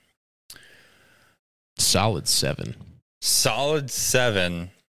 solid 7. solid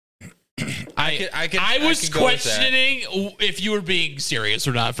 7. I was questioning if you were being serious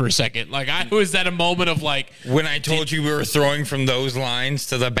or not for a second. Like I was at a moment of like When I told you we were throwing from those lines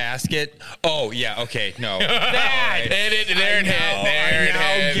to the basket. Oh yeah, okay, no. There it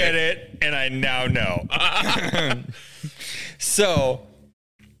hit. Get it, and I now know. So,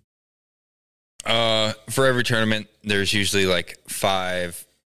 for every tournament, there's usually like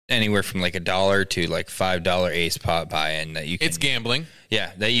anywhere from like $1 to like $5 ace pot buy-in that you can. It's gambling.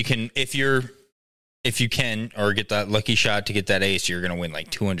 Yeah, that you can if you can or get that lucky shot to get that ace, you're gonna win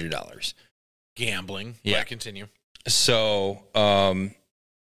like $200. Gambling. Yeah. Right, continue. So,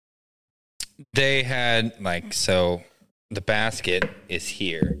 they had the basket is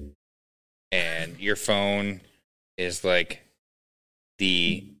here, and your phone is like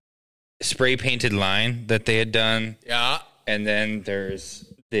the spray painted line that they had done, Yeah. and then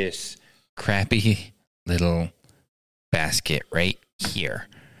there's this crappy little basket right here.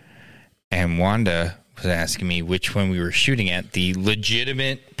 And Wanda was asking me which one we were shooting at, the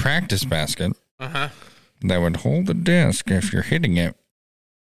legitimate practice basket. Uh-huh. That would hold the disc if you're hitting it.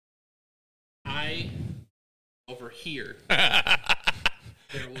 Over here.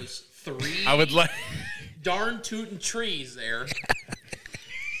 There was 3 I would like darn tootin' trees there.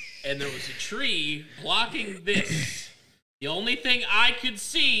 And there was a tree blocking this. The only thing I could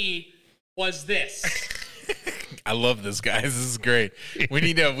see was this. I love this, guys. This is great. We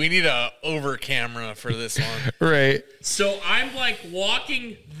need a over camera for this one. Right. So I'm like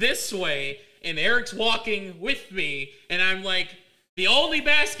walking this way, and Eric's walking with me, and I'm like, the only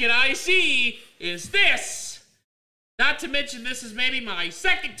basket I see is this. Not to mention, this is maybe my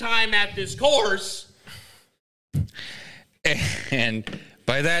second time at this course. And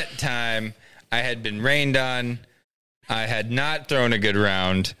by that time, I had been rained on. I had not thrown a good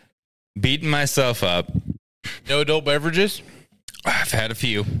round, beaten myself up. No adult beverages? I've had a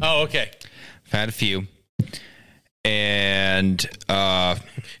few. Oh, okay. I've had a few. And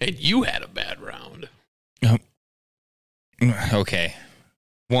you had a bad round. Okay.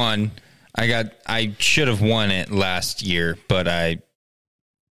 One, I should have won it last year, but I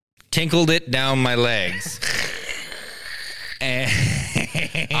tinkled it down my legs. And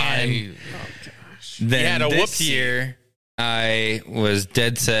then this year, I was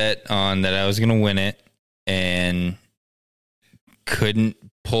dead set on that I was going to win it and couldn't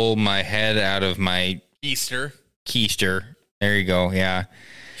pull my head out of my Keister. There you go. Yeah.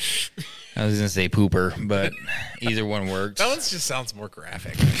 I was going to say pooper, but either one works. That one just sounds more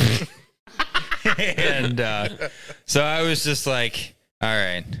graphic. And so I was just like, all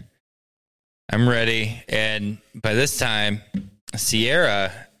right, I'm ready. And by this time,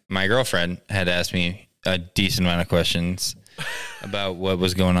 Sierra, my girlfriend, had asked me a decent amount of questions about what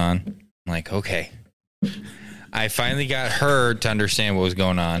was going on. I'm like, okay. I finally got her to understand what was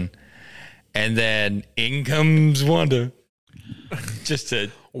going on. And then in comes Wanda. Just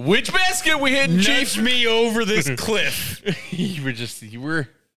to Which basket we hitting, nudge me over this cliff. you were.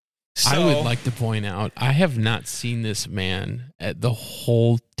 I would like to point out, I have not seen this man at the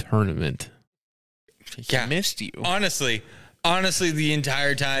whole tournament. Yeah. Missed you. Honestly, the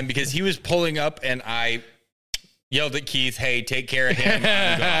entire time, because he was pulling up and I yelled at Keith, hey, take care of him.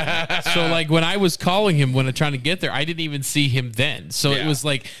 So like when I was calling him when I'm trying to get there, I didn't even see him then. So Yeah. it was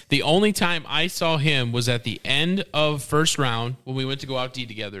like the only time I saw him was at the end of first round when we went to go out to eat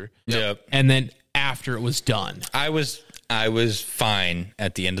together. Yep. And then after it was done. I was fine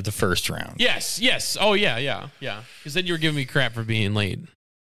at the end of the first round. Yes. Oh yeah. Because then you were giving me crap for being late.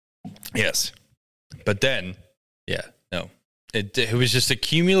 Yes. But then, yeah, no. It was just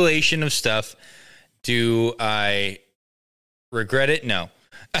accumulation of stuff. Do I regret it? No.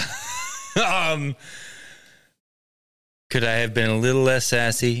 Could I have been a little less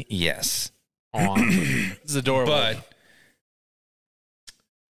sassy? Yes. This is adorable. But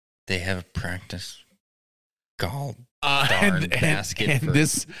they have a practice gall darn basket for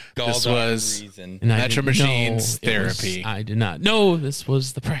this gall was reason. And I Metro didn't know Machines it was- therapy. I did not know this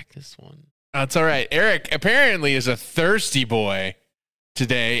was the practice one. That's all right. Eric apparently is a thirsty boy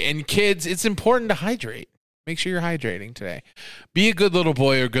today. And kids, it's important to hydrate. Make sure you're hydrating today. Be a good little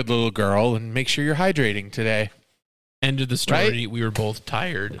boy or good little girl and make sure you're hydrating today. End of the story. Right? We were both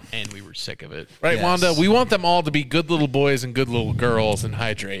tired and we were sick of it. Right, Yes. Wanda? We want them all to be good little boys and good little girls and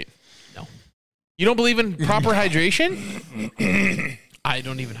hydrate. No. You don't believe in proper hydration? I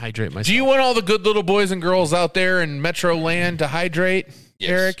don't even hydrate myself. Do you want all the good little boys and girls out there in Metro Land to hydrate, Yes.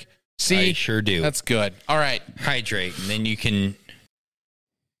 Eric? See, I sure do. that's good. All right. Hydrate, and then you can.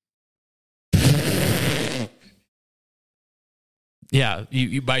 Yeah,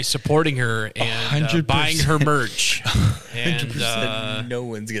 you by supporting her and 100%. buying her merch and No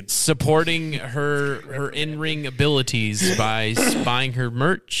one's gonna. supporting her in-ring abilities by buying her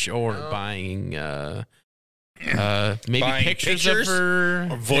merch or buying maybe Buying pictures pictures? of her.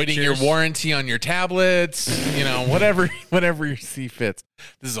 Avoiding Pictures. your warranty on your tablets, whatever you see fits.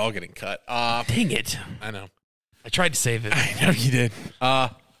 This is all getting cut. Dang it! I know. I tried to save it. I know you did.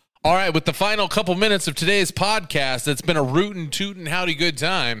 All right, with the final couple minutes of today's podcast, it's been a rootin' tootin' howdy good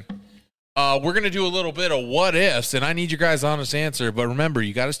time. We're going to do a little bit of what ifs, and I need your guys' honest answer. But remember,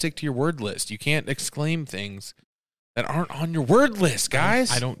 you got to stick to your word list. You can't exclaim things that aren't on your word list,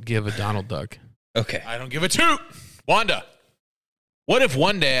 guys. I don't give a Donald Duck. Okay. I don't give a toot. Wanda, what if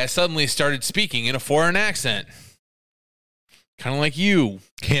one day I suddenly started speaking in a foreign accent? Kind of like you.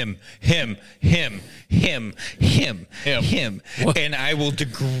 Him. And I will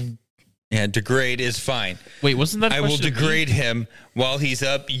degrade. Yeah, degrade is fine. Wait, wasn't that a I will question of me? degrade him while he's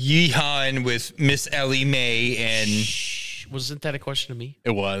up yeehawing with Miss Ellie Mae, and Shh, wasn't that a question of me?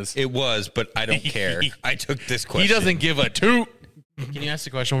 It was. it was, but I don't care. I took this question. He doesn't give a toot. Can you ask the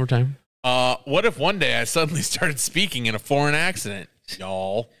question one more time? What if one day I suddenly started speaking in a foreign accent?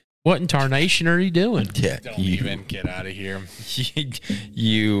 Y'all. What in tarnation are you doing? Yeah, Don't even get out of here.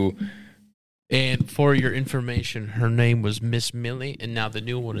 you. And for your information, her name was Miss Millie, and now the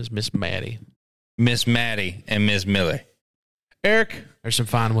new one is Miss Maddie. Miss Maddie and Miss Miller. Eric, There's some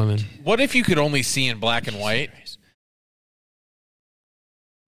fine women. what if you could only see in black and white?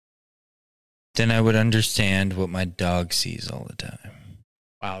 Then I would understand what my dog sees all the time.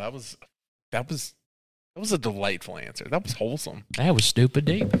 Wow, that was a delightful answer. That was wholesome. That was stupid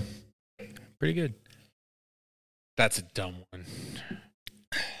deep. Pretty good. That's a dumb one.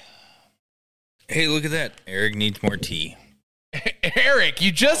 Hey, look at that. Eric needs more tea. Eric, you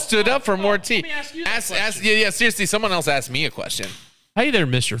just stood up for more tea. Let me ask you that question. Yeah, seriously, someone else asked me a question. Hey there,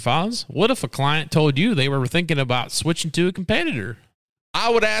 Mr. Foz. What if a client told you they were thinking about switching to a competitor? I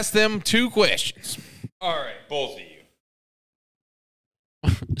would ask them 2 questions. All right, both of you.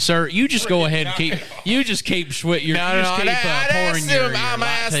 Sir, you just go ahead and keep pouring your I'm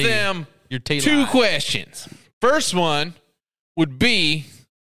asked them your tea 2 light. questions. First one would be,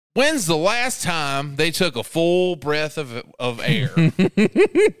 when's the last time they took a full breath of air?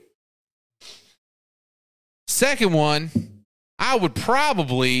 Second one, I would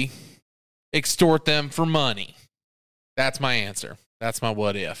probably extort them for money. That's my answer. That's my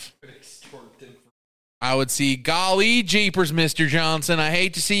what if. I would see, golly jeepers, Mr. Johnson. I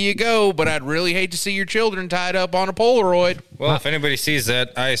hate to see you go, but I'd really hate to see your children tied up on a Polaroid. Well, if anybody sees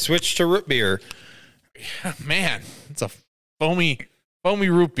that, I switched to root beer. Man, it's a foamy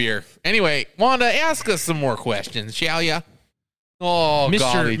root beer. Anyway, Wanda, ask us some more questions, shall ya? Oh,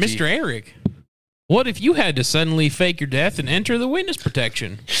 golly gee. Mr. Eric, what if you had to suddenly fake your death and enter the witness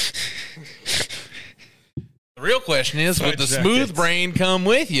protection? The real question is, would the smooth brain come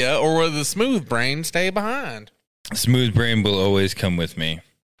with you, or will the smooth brain stay behind? Smooth brain will always come with me.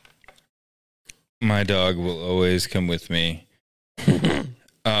 My dog will always come with me.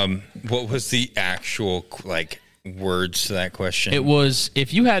 What was the actual words to that question? It was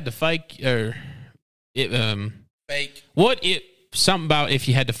if you had to fake Fake. something about if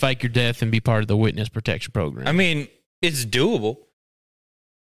you had to fake your death and be part of the witness protection program. I mean, it's doable.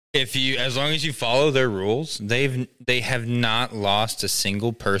 As long as you follow their rules, they have not lost a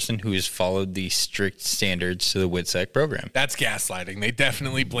single person who has followed the strict standards to the WITSEC program. That's gaslighting. They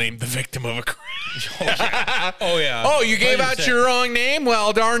definitely blamed the victim of a crime. Oh yeah. Oh, you gave out 100%. your wrong name?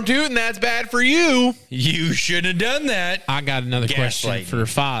 Well, darn tootin', that's bad for you. You should have done that. I got another question Gaslighting. for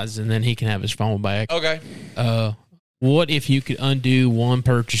Foz, and then he can have his phone back. Okay. What if you could undo one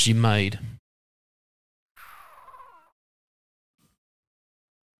purchase you made?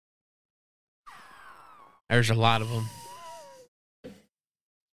 There's a lot of them.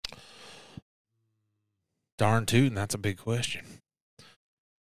 Darn tootin', that's a big question.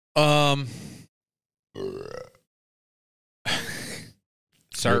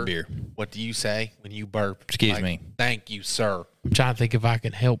 Sir, Root beer. what do you say when you burp? Excuse me. Thank you, sir. I'm trying to think if I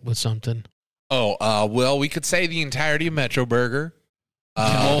can help with something. Oh, well, we could say the entirety of Metro Burger.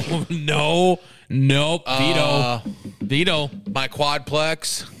 Nope. Veto. My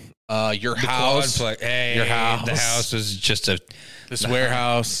quadplex, your house, Hey, your house. The house was just this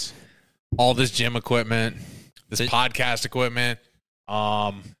warehouse, all this gym equipment, this podcast equipment.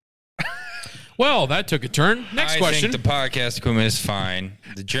 Well, that took a turn. Next question. I think the podcast equipment is fine.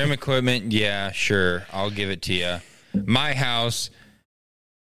 The gym equipment, yeah, sure. I'll give it to you. My house,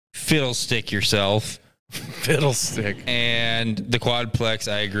 fiddlestick yourself. Fiddlestick. And the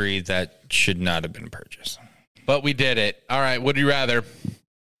quadplex, I agree, that should not have been purchased. But we did it. All right. Would you rather?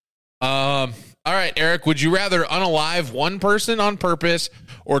 All right, Eric, would you rather unalive one person on purpose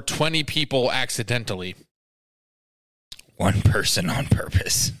or 20 people accidentally? One person on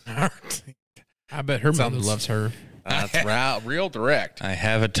purpose. I bet her mother loves her. That's real direct. I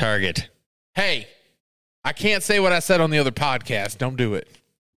have a target. Hey, I can't say what I said on the other podcast. Don't do it.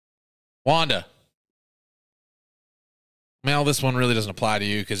 Wanda. Well, this one really doesn't apply to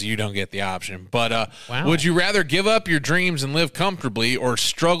you because you don't get the option. But Wow. Would you rather give up your dreams and live comfortably or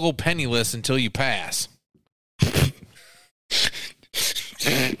struggle penniless until you pass?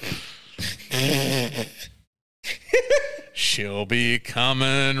 She'll be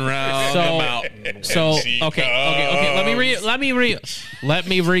coming round the mountain. So when she okay. Let me reiterate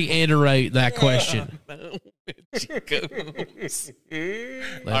that question. All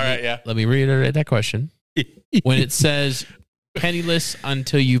right, yeah. Let me reiterate that question. When it says penniless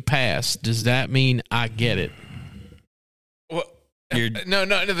until you pass, does that mean I get it? Well,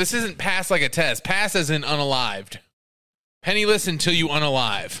 no. This isn't pass like a test. Pass as in unalived. Penniless until you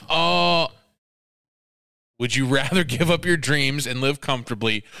unalive. Would you rather give up your dreams and live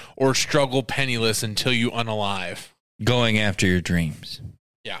comfortably or struggle penniless until you unalive? Going after your dreams.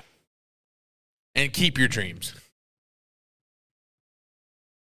 Yeah. And keep your dreams.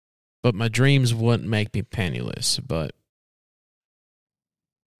 But my dreams wouldn't make me penniless, but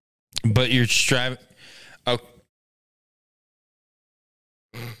you're striving. Oh.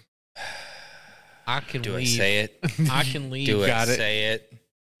 I can Do leave. I say it? I can leave. Do Got I it. say it?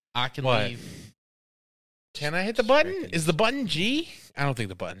 I can What? leave. Can I hit the button? Is the button G? I don't think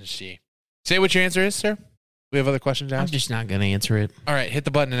the button is G. Say what your answer is, sir. We have other questions to I'm ask. just not going to answer it. All right, hit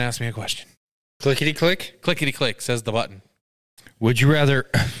the button and ask me a question. Clickety click. Clickety click, says the button. Would you rather?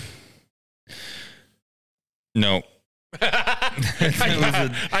 No.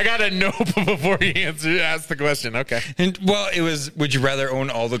 I got a nope before you ask the question. Okay. Well, it was. Would you rather own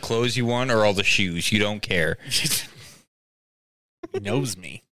all the clothes you want or all the shoes? You don't care. He knows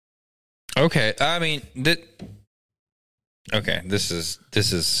me. Okay. I mean, okay. This is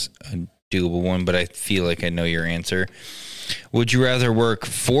a doable one, but I feel like I know your answer. Would you rather work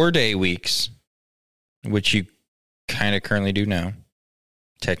 4-day weeks, which you kind of currently do now,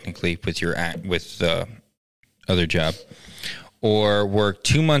 technically with your other job, or work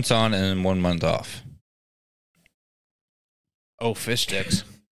 2 months on and then 1 month off? Oh, fish sticks.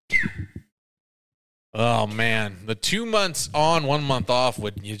 Oh, man. The 2 months on, 1 month off,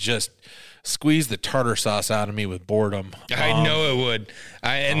 would you just squeeze the tartar sauce out of me with boredom? I know it would.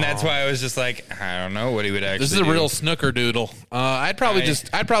 That's why I was just like, I don't know what he would actually This is a do. real snooker doodle. I'd probably just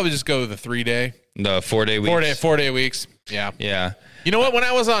go the 3-day. The 4-day weeks. 4-day weeks. Yeah. Yeah. You know what? When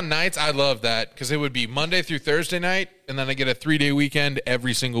I was on nights, I loved that because it would be Monday through Thursday night, and then I get a 3-day weekend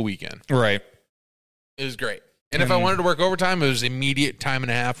every single weekend. Right. It was great. And if I wanted to work overtime, it was immediate time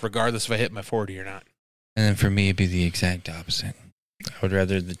and a half, regardless if I hit my 40 or not. And then for me, it'd be the exact opposite. I would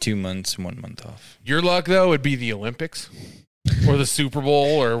rather the 2 months, 1 month off. Your luck, though, would be the Olympics or the Super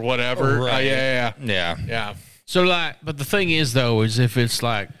Bowl or whatever. Right. Yeah. So, but the thing is, though, is if it's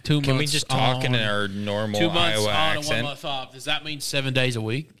like 2 months Can we just talk on, in our normal 2 months Iowa on accent? and 1 month off, does that mean 7 days a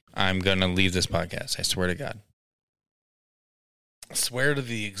week? I'm going to leave this podcast. I swear to God. I swear to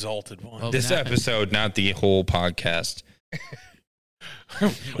the exalted one. Well, This episode, not the whole podcast.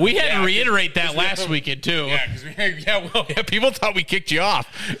 We had to reiterate that last weekend, too. Yeah, people thought we kicked you off.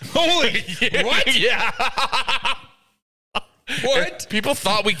 Holy, what? Yeah. What? People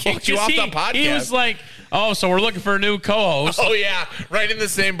thought we kicked you off the podcast. He was like, oh, so we're looking for a new co-host. Oh, yeah. Right in the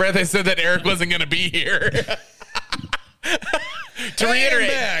same breath, I said that Eric wasn't going to be here. To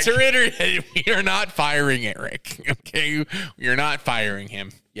reiterate, we are not firing Eric. Okay? We are not firing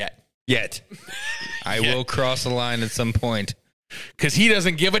him yet. I will cross the line at some point. Because he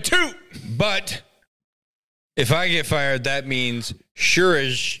doesn't give a toot. But if I get fired, that means sure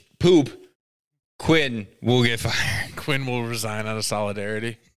as poop, Quinn will get fired. Quinn will resign out of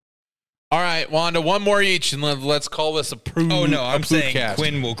solidarity. All right, Wanda, one more each, and let's call this a proof. Oh, no, I'm saying cast.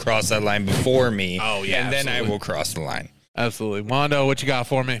 Quinn will cross that line before me. Oh, yeah, And then I absolutely. will cross the line. Absolutely. Wanda, what you got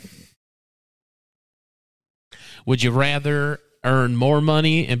for me? Would you rather earn more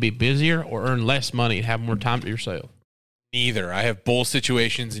money and be busier, or earn less money and have more time to yourself? Neither. I have both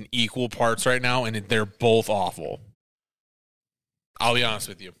situations in equal parts right now, and they're both awful. I'll be honest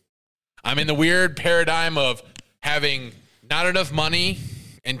with you. I'm in the weird paradigm of having not enough money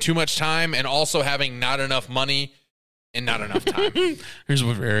and too much time, and also having not enough money and not enough time. Here's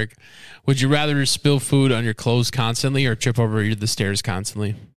one for Eric. Would you rather spill food on your clothes constantly or trip over the stairs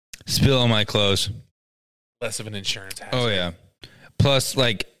constantly? Spill on my clothes. Less of an insurance hazard. Oh, yeah. Plus,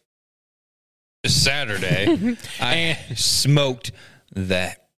 like, Saturday, I smoked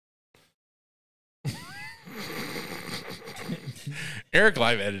that. Eric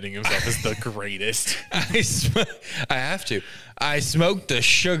live editing himself is the greatest. I have to. I smoked the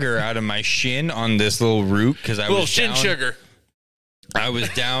sugar out of my shin on this little root because I Little was shin down, sugar. I was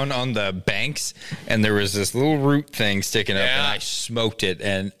down on the banks and there was this little root thing sticking up, Yeah. and I smoked it,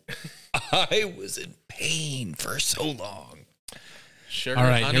 and I was in pain for so long. Sugar, All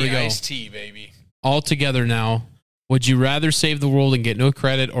right, honey, here we go. iced tea, baby. All together now. Would you rather save the world and get no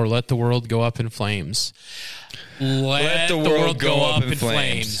credit or let the world go up in flames? Let the world go up in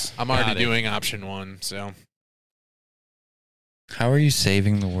flames. I'm already doing option 1, so. How are you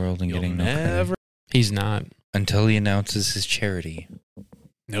saving the world and getting no credit? He's not. Until he announces his charity.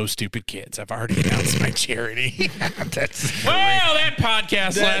 No stupid kids. I've already announced my charity. That's Well, that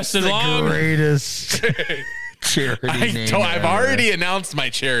podcast lasted long. greatest charity name I've ever. already announced my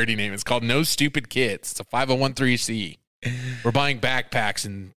charity name. It's called No Stupid Kids. It's a 501(c). We're buying backpacks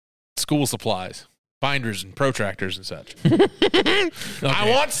and school supplies, binders and protractors and such. I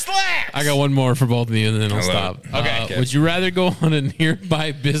want slacks. I got one more for both of you, and then I'll I stop. love it. Okay. Would you rather go on a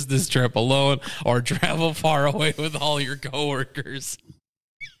nearby business trip alone or travel far away with all your coworkers?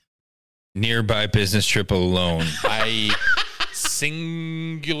 Nearby business trip alone. I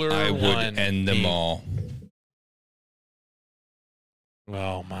singular I would one. end them all.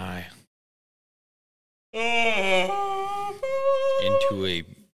 Oh my. Into a.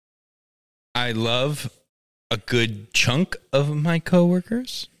 I love a good chunk of my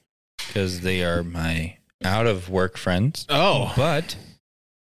coworkers because they are my out of work friends. Oh. But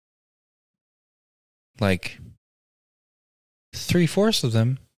like 3/4 of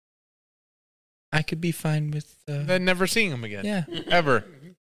them, I could be fine with. Then never seeing them again. Yeah, Ever.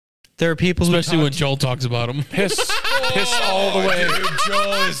 there are people, Especially who when Joel talks about them. Piss all the way. Dude,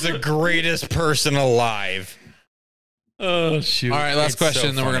 Joel is the greatest person alive. Oh, shoot. All right, last It's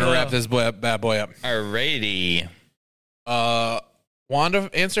question, so then we're funny. going to wrap this bad boy up. Alrighty. Wanda,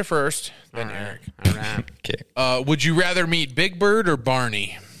 answer first, then All right. Eric. All right. Okay. Would you rather meet Big Bird or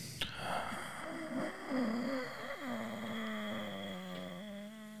Barney?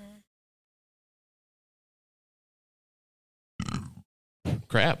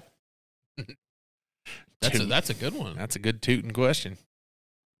 Crap. That's a good one. That's a good tootin' question.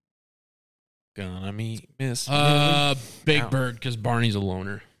 Gonna meet Miss. Big Ow. Bird, because Barney's a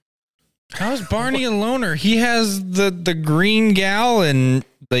loner. How's Barney a loner? He has the green gal and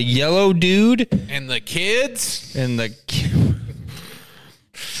the yellow dude And the kids? and the.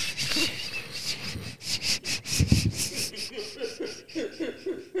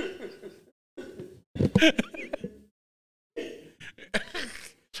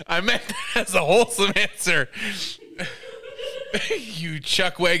 I meant that as a wholesome answer. You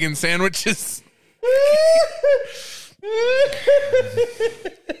chuck wagon sandwiches.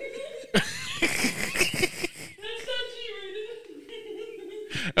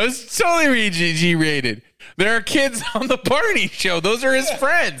 That was totally G-rated. There are kids on the Barney show. Those are his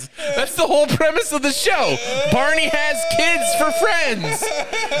friends. That's the whole premise of the show. Barney has kids for friends.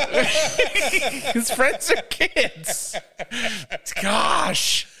 His friends are kids.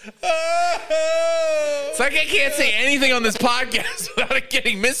 Gosh. It's like I can't say anything on this podcast without it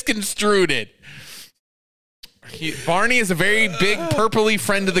getting misconstrued. Barney is a very big purpley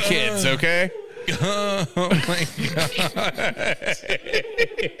friend of the kids, okay? Oh my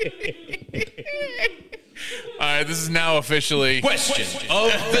All right, this is now officially Question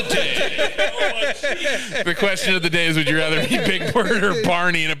of the day. the question of the day is: would you rather be Big Bird or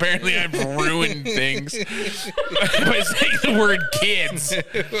Barney? And apparently, I've ruined things by saying the word "kids."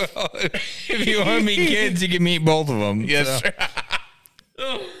 If you want to meet kids, you can meet both of them. Yes.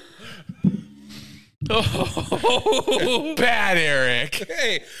 Bad, Eric.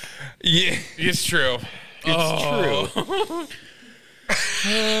 Hey, yeah, It's true. it's true.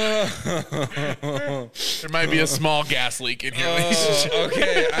 There might be a small gas leak in here.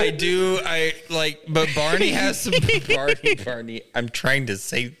 Okay, I like, but Barney has some. Barney. I'm trying to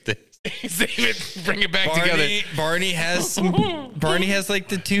save this. Save it. Bring it back together. Barney has some. Barney has like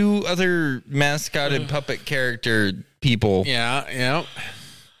the two other mascot and puppet character people. Yeah.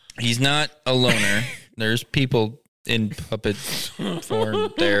 He's not a loner. There's people in puppet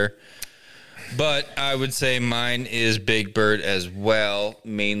form there. But I would say mine is Big Bird as well,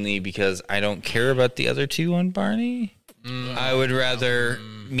 mainly because I don't care about the other two on Barney. I would rather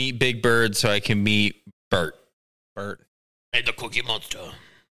meet Big Bird so I can meet Bert. Bert. And the Cookie Monster.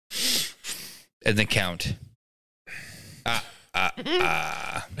 And the Count.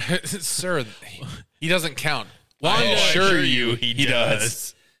 Sir, he doesn't count. Wanda, I assure you he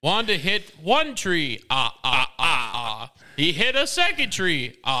does. Wanda hit one tree. He hit a second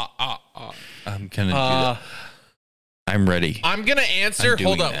tree. I'm going to do that. I'm ready. I'm going to answer. I'm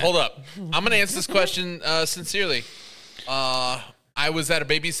Hold doing up. I'm going to answer this question sincerely. I was at a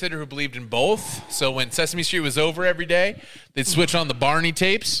babysitter who believed in both. So when Sesame Street was over every day, they'd switch on the Barney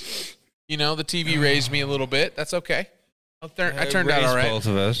tapes. You know, the TV raised me a little bit. That's okay. I turned out all right. Both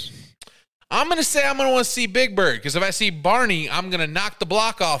of us. I'm going to say I'm going to want to see Big Bird because if I see Barney, I'm going to knock the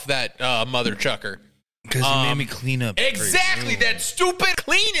block off that mother chucker. Because you made me clean up. Exactly, that stupid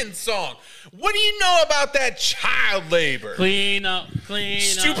cleaning song. What do you know about that child labor? Clean up.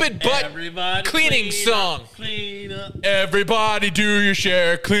 Stupid butt Everybody cleaning clean song. Up, clean up. Everybody do your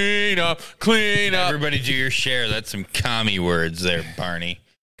share. Clean up. Everybody do your share. That's some commie words there, Barney.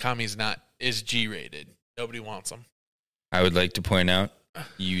 Commie's is G-rated. Nobody wants them. I would like to point out,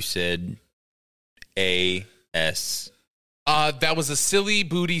 you said A-S. That was a silly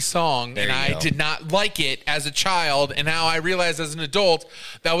booty song, and I did not like it as a child, and now I realize as an adult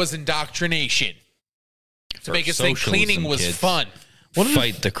that was indoctrination. To make us think cleaning was fun.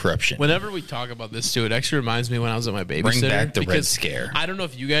 Fight the corruption. Whenever we talk about this, too, it actually reminds me when I was at my babysitter. Bring back the Red Scare. I don't know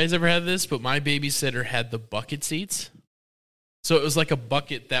if you guys ever had this, but my babysitter had the bucket seats. So it was like a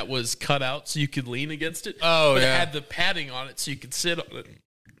bucket that was cut out so you could lean against it. Oh, but yeah. it had the padding on it so you could sit on it.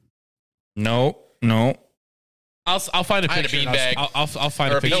 No. I'll find a picture. I had a beanbag. I'll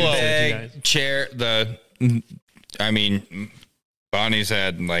find a picture. And send it to you guys. Chair. Bonnie's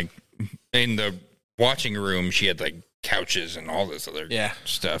had like in the watching room. She had like couches and all this other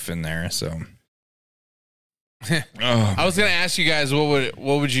stuff in there. So I was gonna ask you guys what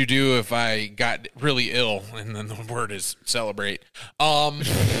would you do if I got really ill, and then the word is celebrate.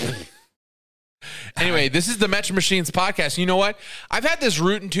 Anyway, this is the Metro Machines podcast. You know what? I've had this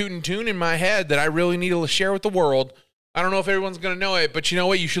rootin' tootin' tune in my head that I really need to share with the world. I don't know if everyone's going to know it, but you know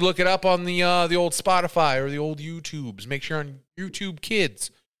what? You should look it up on the old Spotify or the old YouTubes. Make sure on YouTube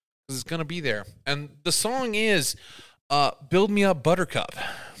Kids, because it's going to be there. And the song is Build Me Up Buttercup.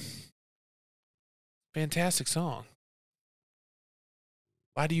 Fantastic song.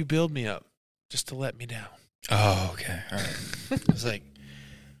 Why do you build me up? Just to let me down. Oh, okay. All right. I was like,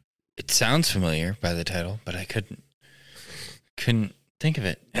 it sounds familiar by the title, but I couldn't think of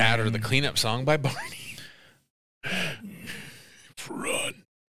it. That or the cleanup song by Barney. Run.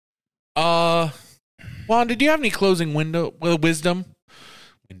 Wanda, do you have any closing wisdom?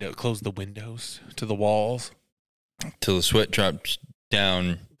 Close the windows to the walls. Till the sweat drops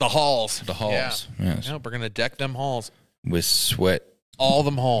down the halls. The halls. Yeah. Yes. Nope, we're gonna deck them halls with sweat. All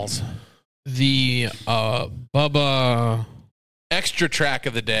them halls. The Bubba extra track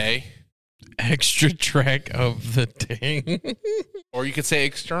of the day. Extra track of the day. Or you could say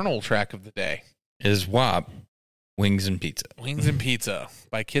external track of the day. Is WAP Wings and Pizza. Wings and Pizza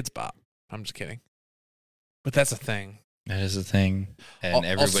by Kids Bop. I'm just kidding. But that's a thing. That is a thing. And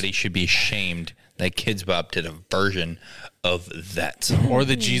everybody should be ashamed that Kids Bop did a version of that song. Or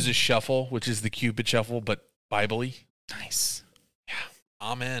the Jesus Shuffle, which is the Cupid Shuffle, but Bible-y. Nice. Yeah.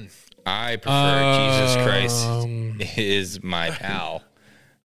 Amen. I prefer Jesus Christ is my pal.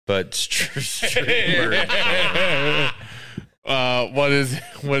 But streamer. What is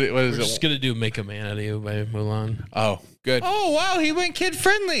We're it? just gonna do "Make a Man Out of You" by Mulan. Oh, good. Oh wow, he went kid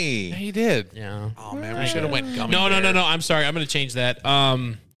friendly. Yeah, he did. Yeah. Oh man, we should have went gummy. No. I'm sorry. I'm gonna change that.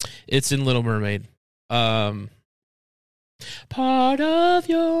 It's in Little Mermaid. Part of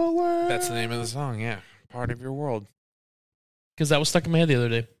your world. That's the name of the song. Yeah, part of your world. Because that was stuck in my head the other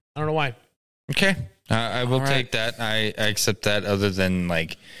day. I don't know why. Okay, I will take that. I accept that. Other than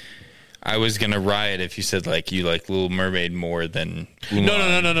like, I was gonna riot if you said like you like Little Mermaid more than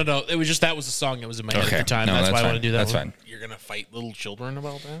Mulan. No. It was just that was the song that was in my head at the time. No, that's why I want to do that. That's one. fine. You're gonna fight little children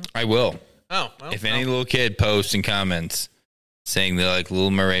about that? I will. Oh, well, if any little kid posts and comments saying they like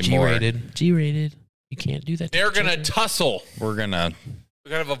Little Mermaid G-rated. G-rated. You can't do that. They're gonna tussle. We're gonna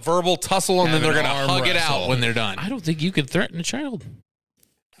have a verbal tussle, and then they're gonna hug it out when they're done. I don't think you could threaten a child.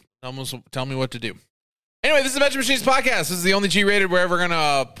 Almost tell me what to do. Anyway, this is the Metro Machines podcast. This is the only G-rated we're ever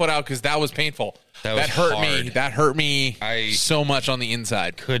gonna put out because that was painful. That hurt hard. me. That hurt me I so much on the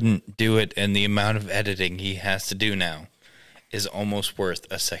inside. Couldn't do it, and the amount of editing he has to do now is almost worth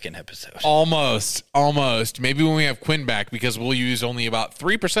a second episode. Almost. Maybe when we have Quinn back, because we'll use only about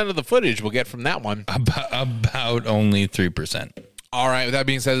 3% of the footage we'll get from that one. About only 3%. All right. With that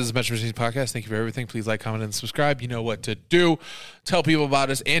being said, this is the Metro Machines podcast. Thank you for everything. Please like, comment, and subscribe. You know what to do. Tell people about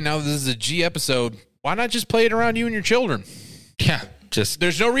us. And now this is a G episode. Why not just play it around you and your children? Yeah, just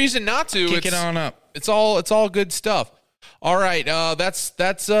There's no reason not to. kick it on up. It's all good stuff. All right. That's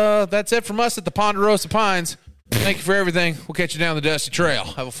it from us at the Ponderosa Pines. Thank you for everything. We'll catch you down the dusty trail.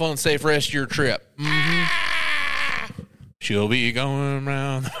 Have a fun, safe rest of your trip. Mm-hmm. She'll be going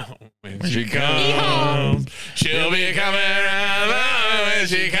around the mountain when she comes. She'll be coming around the mountain when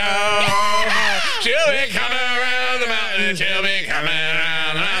she comes. She'll be coming around the mountain. She'll be coming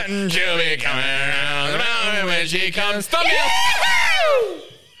around the mountain. She'll be coming around the mountain when she comes. Thumbnail.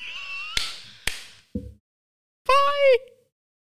 Bye.